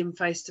couldn't see him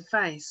face to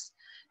face.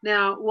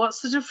 Now,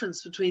 what's the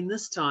difference between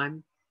this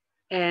time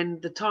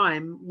and the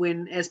time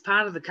when, as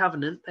part of the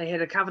covenant, they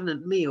had a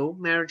covenant meal,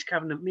 marriage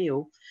covenant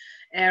meal,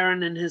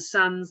 Aaron and his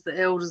sons, the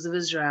elders of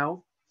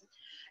Israel,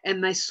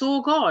 and they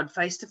saw God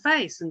face to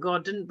face, and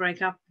God didn't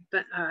break up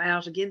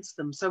out against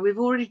them. So we've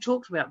already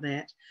talked about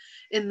that,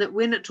 in that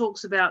when it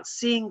talks about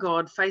seeing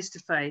God face to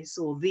face,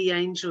 or the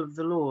angel of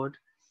the Lord,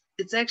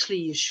 it's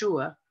actually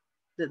Yeshua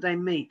that they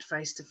meet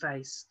face to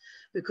face.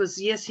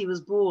 Because yes, he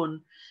was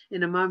born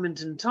in a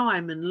moment in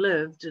time and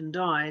lived and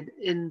died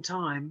in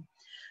time,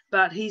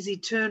 but he's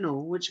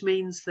eternal, which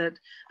means that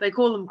they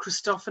call them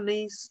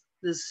Christophanies.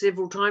 There's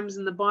several times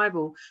in the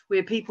Bible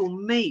where people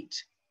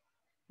meet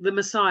the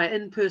Messiah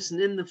in person,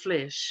 in the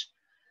flesh,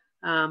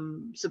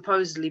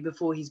 supposedly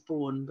before he's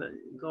born, but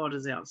God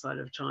is outside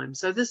of time.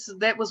 So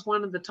that was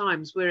one of the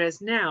times,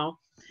 whereas now,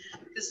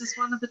 this is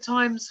one of the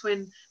times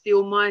when the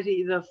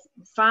Almighty, the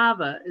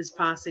Father, is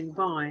passing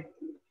by.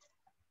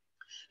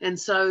 And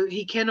so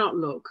he cannot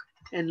look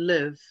and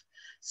live,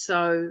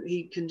 so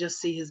he can just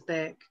see his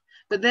back.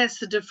 But that's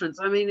the difference.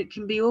 I mean, it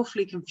can be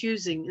awfully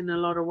confusing in a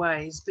lot of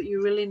ways, but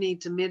you really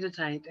need to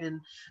meditate,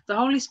 and the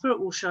Holy Spirit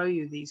will show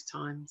you these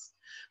times.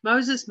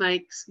 Moses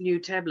makes new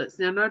tablets.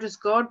 Now notice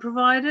God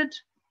provided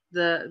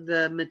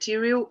the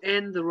material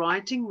and the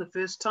writing the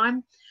first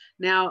time.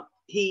 Now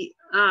he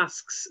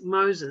asks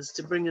Moses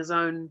to bring his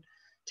own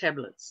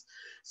tablets.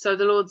 So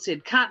the Lord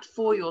said, cut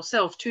for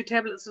yourself 2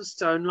 tablets of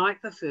stone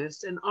like the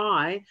first, and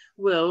I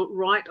will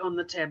write on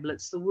the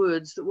tablets the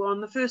words that were on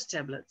the first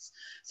tablets.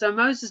 So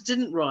Moses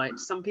didn't write.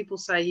 Some people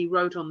say he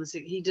wrote on the,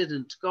 he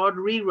didn't. God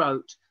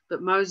rewrote,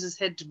 but Moses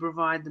had to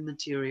provide the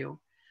material,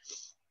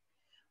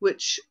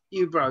 which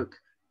you broke.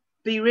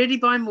 Be ready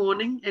by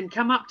morning and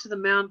come up to the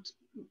mount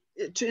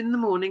in the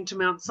morning to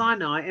Mount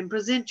Sinai, and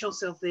present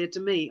yourself there to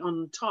me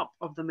on top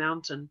of the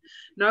mountain.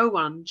 No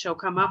one shall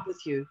come up with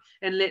you,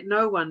 and let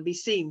no one be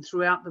seen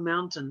throughout the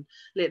mountain.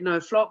 Let no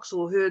flocks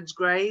or herds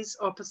graze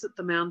opposite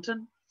the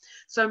mountain.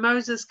 So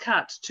Moses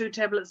cut 2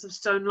 tablets of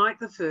stone like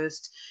the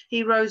first.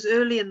 He rose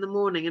early in the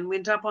morning and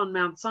went up on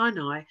Mount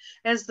Sinai,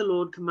 as the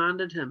Lord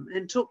commanded him,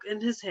 and took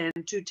in his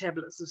hand 2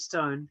 tablets of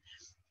stone.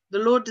 The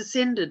Lord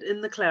descended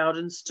in the cloud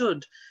and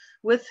stood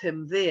with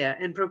him there,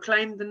 and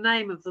proclaimed the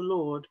name of the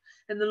Lord.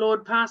 And the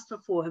Lord passed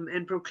before him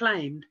and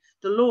proclaimed,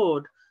 the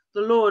Lord,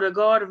 a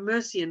God of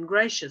mercy and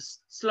gracious,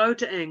 slow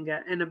to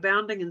anger, and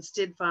abounding in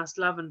steadfast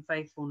love and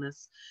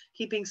faithfulness,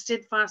 keeping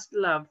steadfast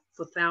love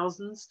for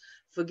thousands,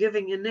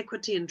 forgiving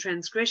iniquity and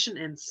transgression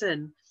and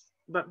sin,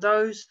 but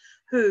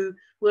who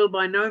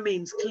by no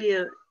means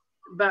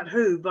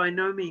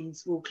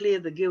will clear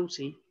the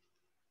guilty,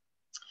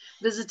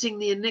 visiting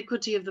the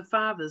iniquity of the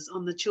fathers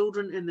on the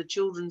children and the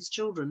children's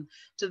children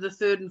to the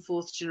 3rd and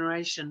 4th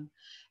generation.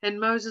 And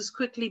Moses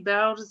quickly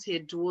bowed his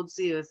head towards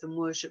the earth and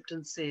worshipped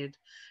and said,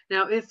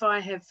 now if I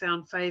have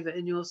found favor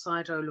in your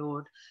sight, O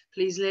Lord,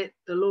 please let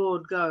the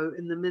Lord go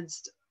in the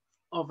midst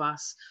of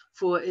us,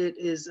 for it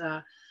is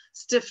a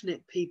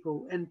stiff-necked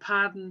people, and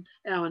pardon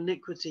our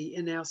iniquity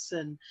and our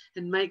sin,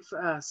 and make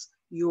for us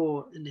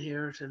your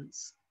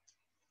inheritance.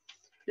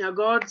 Now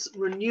God's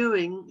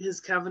renewing his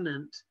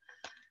covenant.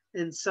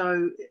 And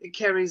so it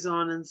carries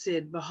on and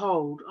said,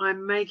 behold,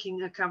 I'm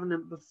making a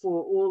covenant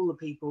before all the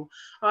people.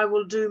 I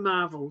will do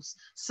marvels,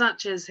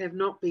 such as have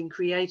not been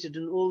created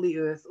in all the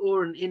earth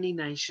or in any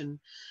nation.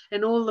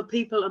 And all the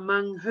people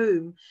among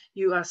whom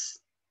you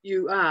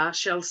are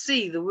shall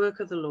see the work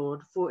of the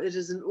Lord, for it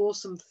is an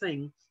awesome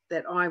thing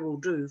that I will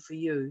do for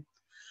you.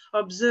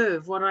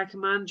 Observe what I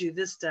command you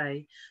this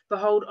day.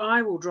 Behold,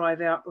 I will drive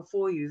out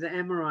before you the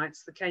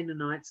Amorites, the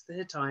Canaanites, the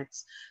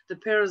Hittites, the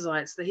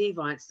Perizzites, the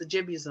Hivites, the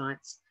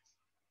Jebusites.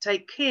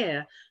 Take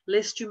care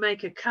lest you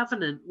make a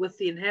covenant with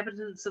the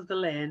inhabitants of the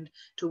land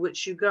to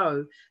which you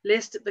go,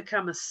 lest it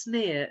become a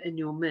snare in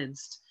your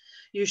midst.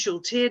 You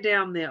shall tear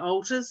down their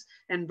altars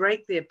and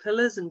break their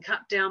pillars and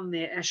cut down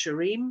their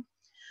asherim,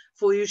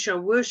 for you shall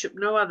worship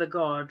no other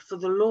God, for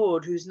the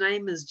Lord, whose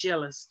name is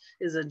jealous,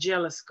 is a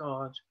jealous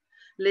God.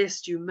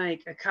 Lest you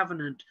make a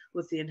covenant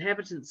with the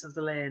inhabitants of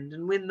the land,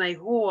 and when they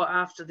whore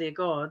after their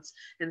gods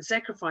and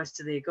sacrifice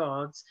to their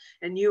gods,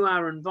 and you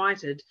are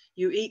invited,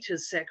 you eat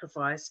his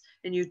sacrifice,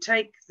 and you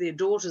take their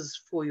daughters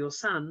for your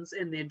sons,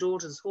 and their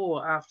daughters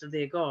whore after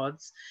their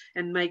gods,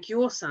 and make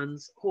your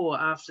sons whore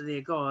after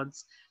their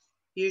gods.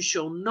 You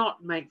shall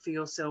not make for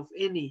yourself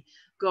any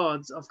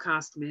gods of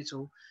cast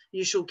metal.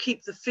 You shall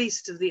keep the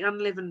feast of the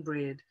unleavened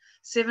bread.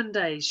 7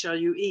 days shall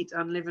you eat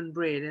unleavened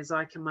bread, as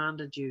I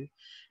commanded you.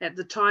 At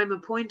the time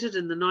appointed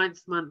in the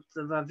 9th month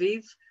of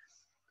Aviv,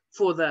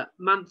 for the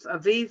month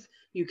Aviv,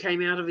 you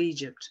came out of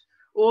Egypt.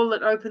 All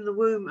that open the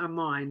womb are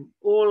mine.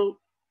 All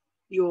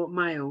your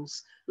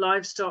males.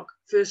 Livestock,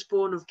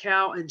 firstborn of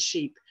cow and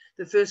sheep,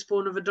 the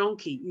firstborn of a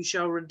donkey you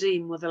shall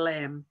redeem with a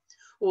lamb,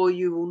 or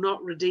you will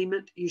not redeem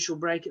it, you shall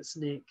break its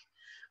neck.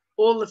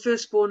 All the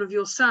firstborn of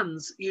your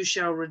sons you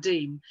shall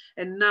redeem,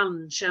 and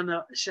none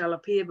shall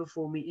appear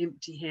before me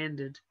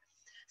empty-handed.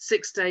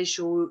 6 days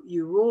shall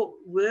you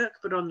work,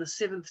 but on the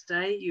 7th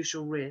day you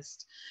shall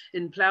rest.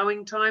 In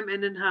ploughing time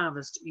and in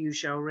harvest you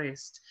shall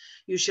rest.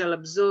 You shall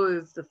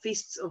observe the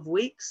feasts of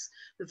weeks,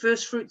 the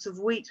first fruits of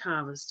wheat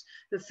harvest,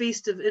 the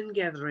feast of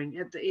ingathering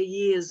at the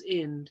year's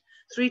end.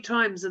 3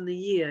 times in the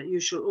year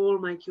you shall all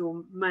make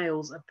your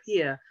males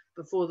appear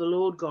before the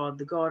Lord God,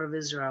 the God of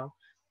Israel.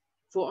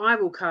 For I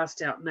will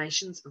cast out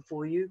nations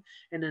before you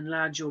and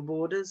enlarge your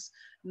borders.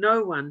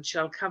 No one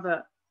shall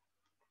covet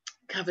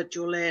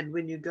your land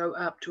when you go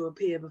up to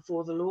appear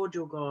before the Lord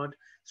your God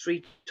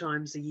 3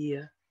 times a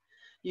year.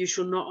 You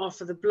shall not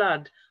offer the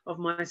blood of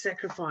my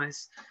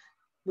sacrifice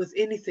with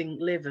anything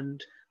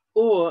leavened,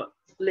 or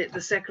let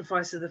the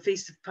sacrifice of the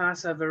feast of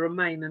Passover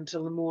remain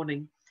until the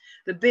morning.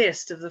 The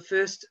best of the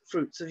first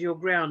fruits of your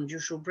ground you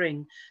shall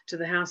bring to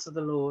the house of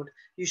the Lord.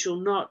 You shall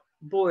not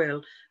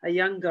boil a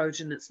young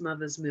goat in its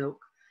mother's milk.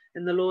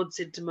 And the Lord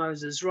said to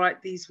Moses,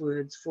 write these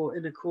words, for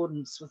in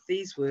accordance with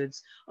these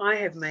words, I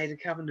have made a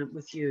covenant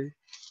with you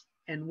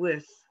and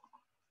with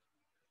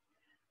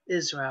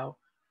Israel.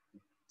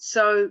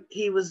 So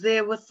he was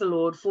there with the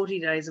Lord 40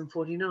 days and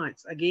 40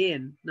 nights.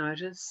 Again,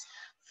 notice,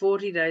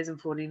 40 days and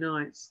 40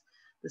 nights.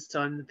 This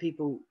time the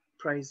people,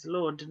 praise the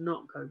Lord, did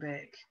not go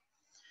back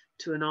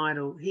to an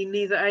idol. He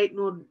neither ate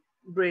nor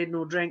bread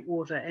nor drank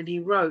water, and he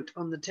wrote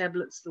on the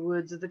tablets the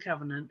words of the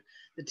covenant,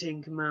 the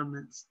 10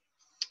 commandments.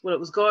 Well, it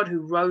was God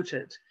who wrote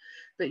it,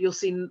 but you'll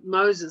see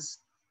Moses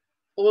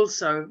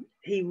also,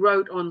 he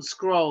wrote on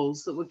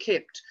scrolls that were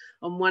kept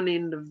on one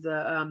end of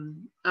the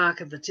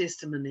Ark of the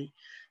Testimony,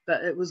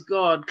 but it was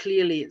God,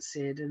 clearly it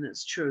said, and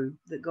it's true,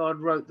 that God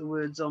wrote the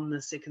words on the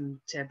 2nd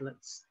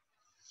tablets.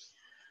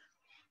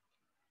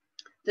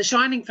 The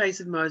shining face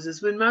of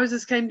Moses, when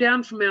Moses came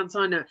down from Mount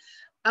Sinai,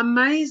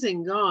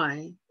 amazing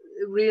guy,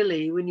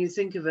 really, when you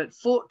think of it,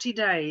 40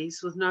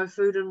 days with no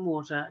food and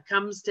water,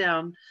 comes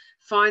down,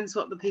 finds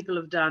what the people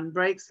have done,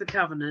 breaks the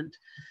covenant,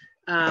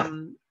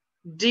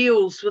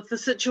 deals with the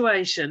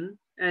situation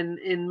and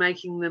in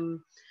making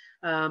them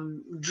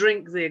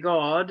drink their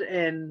God,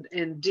 and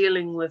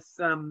dealing with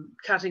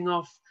cutting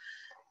off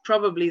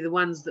probably the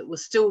ones that were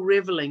still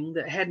reveling,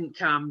 that hadn't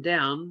calmed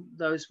down.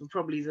 Those were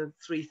probably the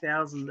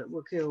 3,000 that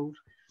were killed.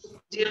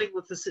 Dealing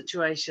with the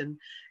situation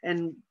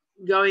and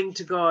going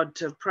to God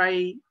to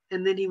pray.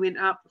 And then he went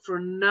up for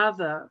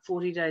another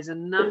 40 days,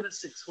 another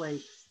 6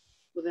 weeks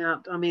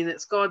without, I mean,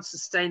 it's God's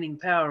sustaining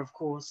power, of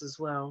course, as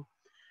well.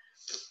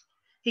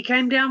 He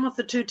came down with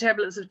the 2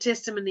 tablets of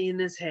testimony in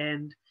his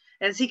hand.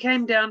 As he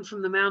came down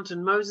from the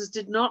mountain, Moses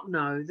did not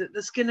know that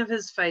the skin of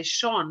his face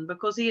shone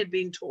because he had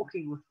been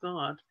talking with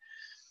God.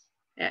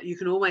 You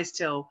can always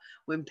tell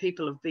when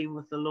people have been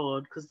with the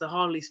Lord because the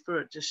Holy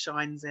Spirit just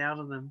shines out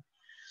of them.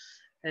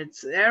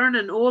 It's Aaron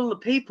and all the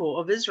people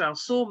of Israel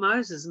saw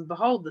Moses, and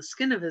behold, the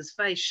skin of his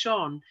face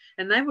shone,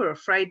 and they were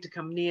afraid to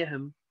come near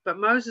him. But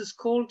Moses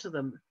called to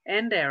them,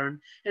 and Aaron,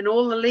 and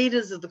all the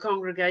leaders of the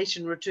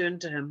congregation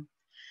returned to him.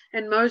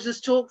 And Moses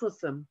talked with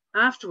them.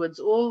 Afterwards,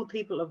 all the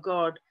people of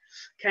God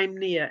came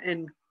near,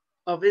 and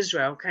of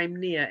Israel came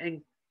near,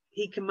 and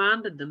he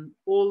commanded them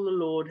all the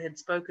Lord had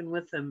spoken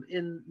with him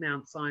in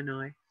Mount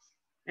Sinai.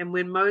 And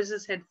when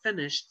Moses had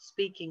finished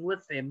speaking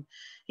with them,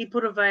 he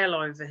put a veil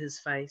over his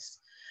face.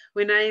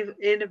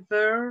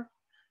 Whenever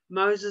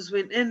Moses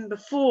went in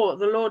before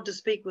the Lord to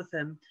speak with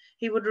him,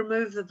 he would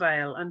remove the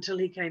veil until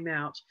he came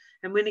out.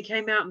 And when he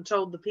came out and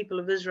told the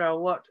people of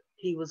Israel what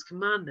he was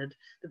commanded,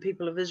 the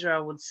people of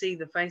Israel would see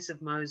the face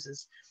of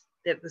Moses,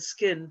 that the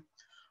skin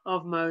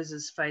of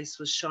Moses' face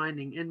was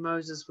shining, and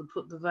Moses would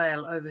put the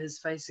veil over his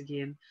face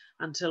again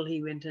until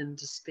he went in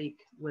to speak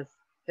with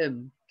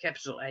him,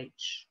 capital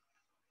H.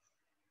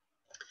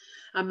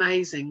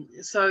 Amazing.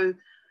 So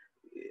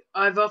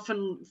I've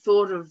often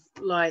thought of,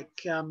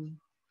 like,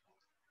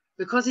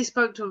 because he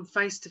spoke to him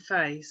face to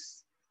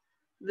face,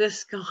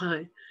 this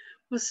guy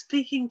was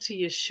speaking to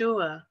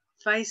Yeshua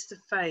face to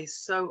face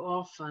so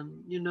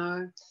often, you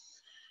know,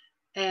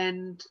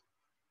 and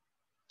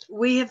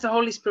we have the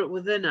Holy Spirit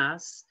within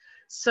us,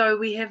 so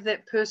we have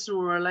that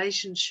personal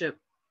relationship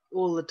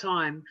all the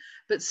time.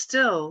 But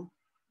still,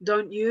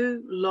 don't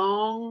you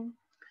long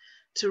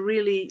to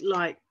really,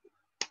 like,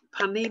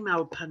 panim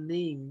al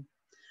panim,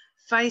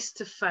 face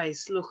to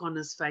face, look on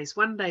his face?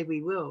 One day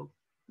we will.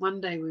 One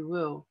day we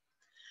will.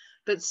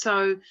 But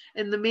so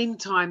in the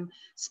meantime,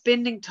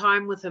 spending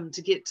time with him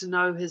to get to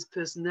know his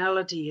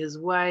personality, his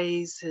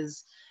ways,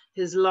 his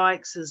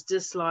likes, his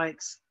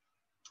dislikes,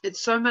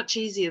 it's so much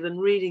easier than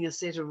reading a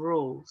set of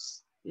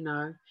rules, you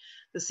know,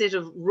 the set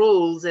of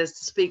rules, as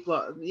to speak,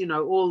 what, you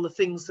know, all the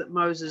things that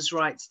Moses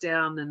writes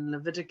down in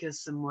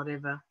Leviticus and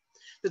whatever.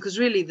 Because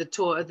really the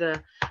Torah,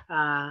 the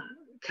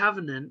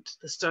covenant,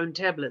 the stone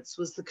tablets,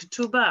 was the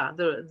ketubah,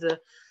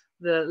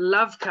 the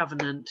love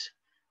covenant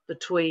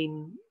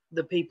between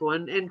the people,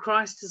 and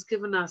Christ has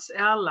given us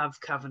our love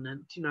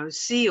covenant, you know,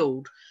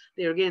 sealed.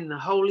 There again, the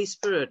Holy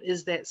Spirit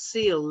is that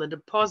seal, the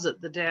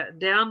deposit, the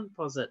down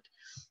deposit.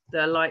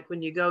 They're like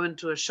when you go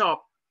into a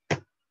shop,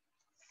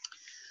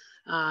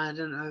 I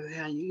don't know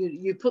how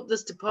you put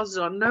this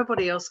deposit on,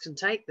 nobody else can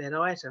take that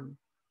item.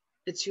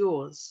 It's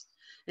yours.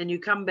 And you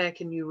come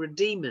back and you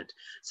redeem it.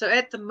 So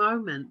at the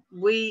moment,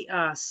 we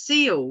are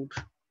sealed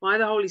by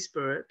the Holy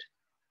Spirit.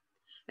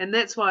 And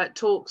that's why it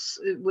talks,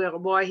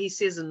 why he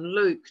says in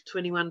Luke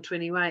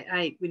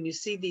 21:28, when you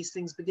see these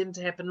things begin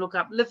to happen, look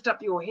up, lift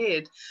up your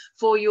head,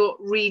 for your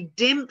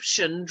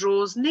redemption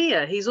draws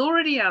near. He's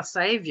already our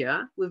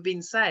Savior. We've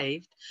been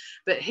saved.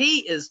 But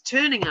he is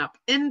turning up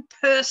in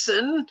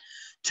person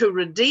to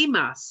redeem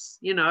us,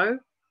 you know.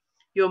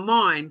 You're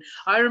mine.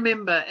 I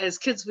remember as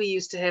kids we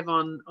used to have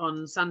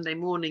on Sunday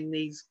morning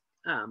these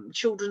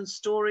children's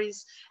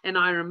stories, and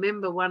I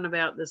remember one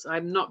about this.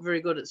 I'm not very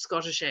good at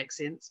Scottish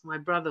accents. My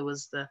brother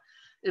was the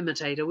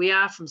imitator. We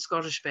are from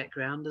Scottish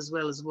background as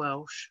well as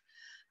Welsh.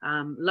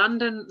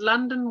 Londoner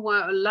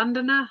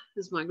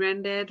is my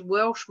granddad,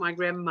 Welsh my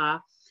grandma,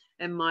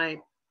 and my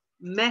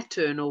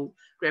maternal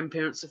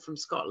grandparents are from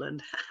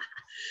Scotland.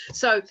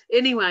 So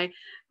anyway,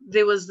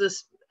 there was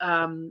this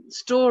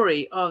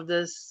story of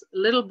this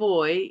little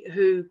boy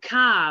who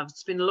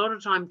spent a lot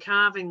of time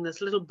carving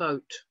this little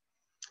boat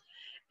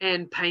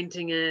and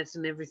painting it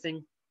and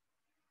everything.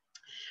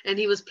 And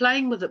he was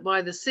playing with it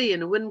by the sea,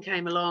 and a wind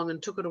came along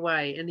and took it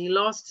away, and he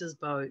lost his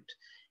boat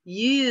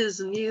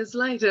years and years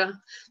later.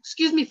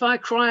 Excuse me if I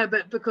cry a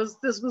bit, because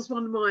this was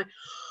one of my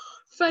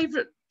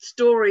favorite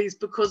stories,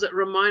 because it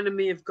reminded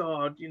me of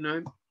God, you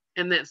know,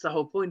 and that's the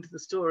whole point of the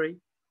story.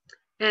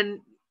 And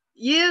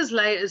years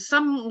later,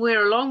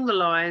 somewhere along the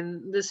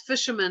line, this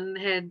fisherman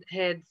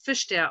had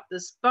fished out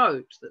this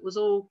boat that was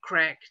all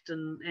cracked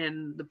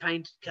and the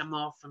paint had come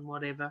off and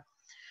whatever.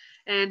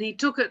 And he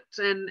took it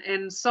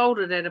and sold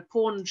it at a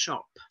pawn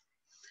shop.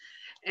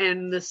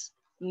 And this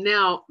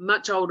now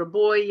much older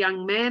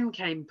young man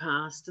came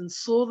past and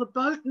saw the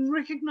boat and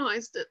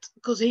recognized it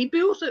because he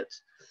built it.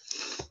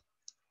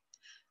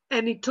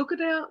 And he took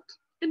it out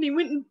and he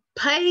went and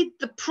paid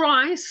the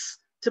price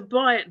to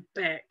buy it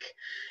back.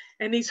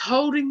 And he's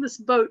holding this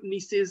boat and he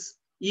says,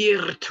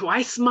 "You're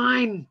twice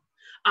mine.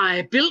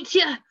 I built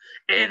you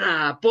and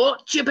I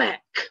bought you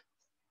back."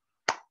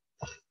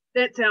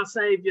 That's our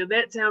Savior.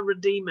 That's our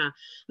Redeemer.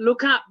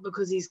 Look up,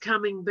 because he's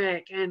coming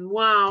back. And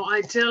wow,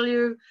 I tell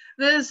you,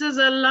 this is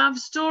a love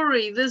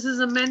story. This is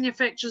a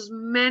manufacturer's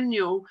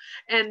manual,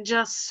 and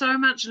just so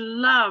much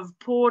love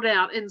poured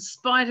out in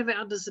spite of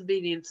our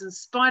disobedience, in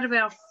spite of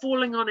our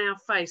falling on our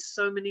face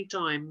so many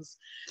times.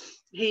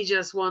 He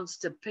just wants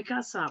to pick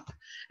us up.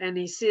 And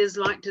he says,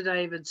 like to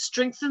David,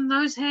 strengthen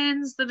those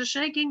hands that are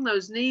shaking,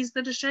 those knees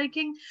that are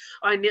shaking.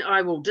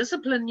 I will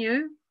discipline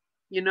you.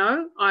 You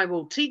know, I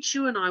will teach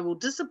you and I will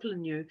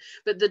discipline you.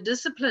 But the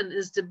discipline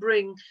is to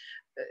bring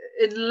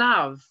in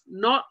love,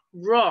 not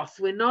wrath.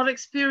 We're not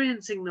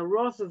experiencing the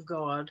wrath of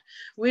God.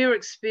 We're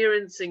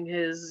experiencing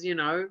his, you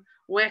know,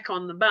 whack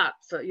on the butt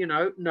for, you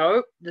know,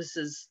 no, this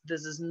is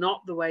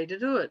not the way to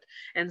do it.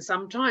 And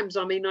sometimes,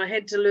 I mean, I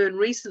had to learn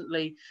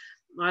recently,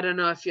 I don't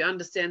know if you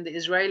understand the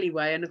Israeli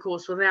way, and of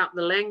course, without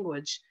the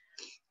language,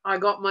 I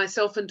got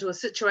myself into a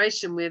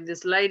situation where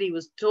this lady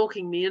was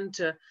talking me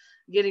into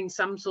getting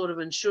some sort of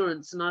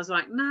insurance, and I was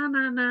like, no.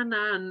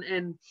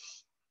 And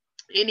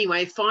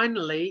anyway,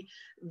 finally,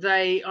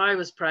 I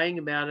was praying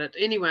about it.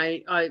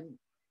 Anyway, I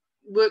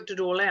worked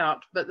it all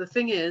out. But the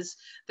thing is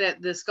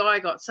that this guy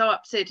got so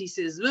upset. He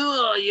says,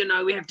 "Oh, you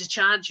know, we have to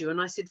charge you."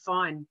 And I said,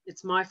 fine,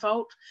 it's my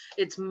fault.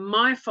 It's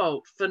my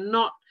fault for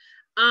not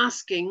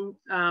asking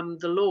the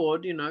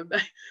Lord, you know.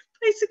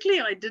 Basically,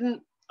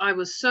 I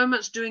was so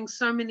much doing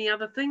so many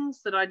other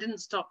things that I didn't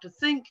stop to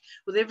think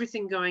with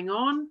everything going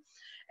on.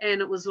 And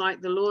it was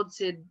like the Lord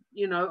said,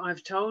 you know,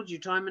 I've told you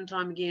time and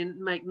time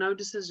again, make no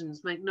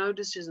decisions,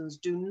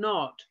 do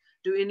not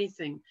do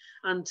anything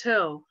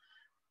until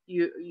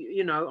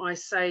you know, I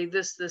say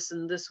this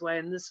and this way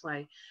and this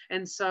way.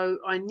 And so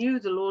I knew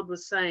the Lord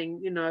was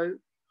saying, you know,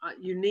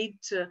 you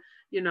need to,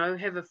 you know,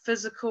 have a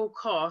physical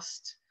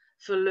cost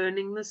for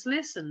learning this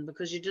lesson,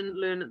 because you didn't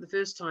learn it the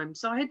first time.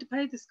 So I had to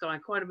pay this guy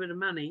quite a bit of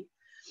money.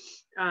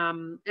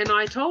 And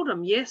I told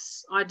him,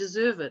 yes, I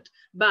deserve it.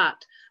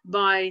 But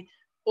by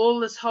all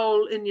this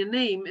hole in your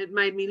name, it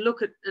made me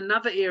look at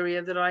another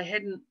area that I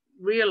hadn't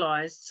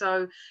realized.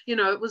 So, you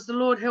know, it was the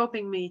Lord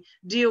helping me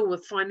deal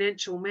with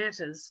financial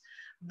matters,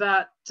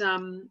 but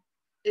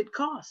it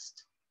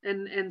cost.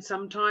 And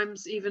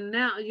sometimes even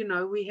now, you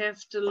know, we have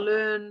to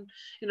learn.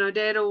 You know,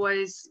 Dad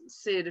always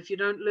said, if you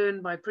don't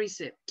learn by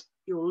precept,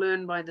 you'll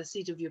learn by the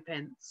seat of your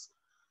pants.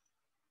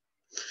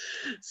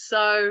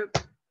 So,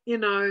 you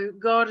know,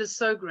 God is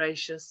so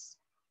gracious.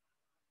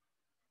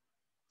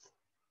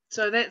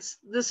 So that's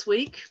this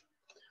week.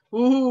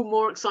 Ooh,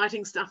 more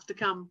exciting stuff to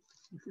come.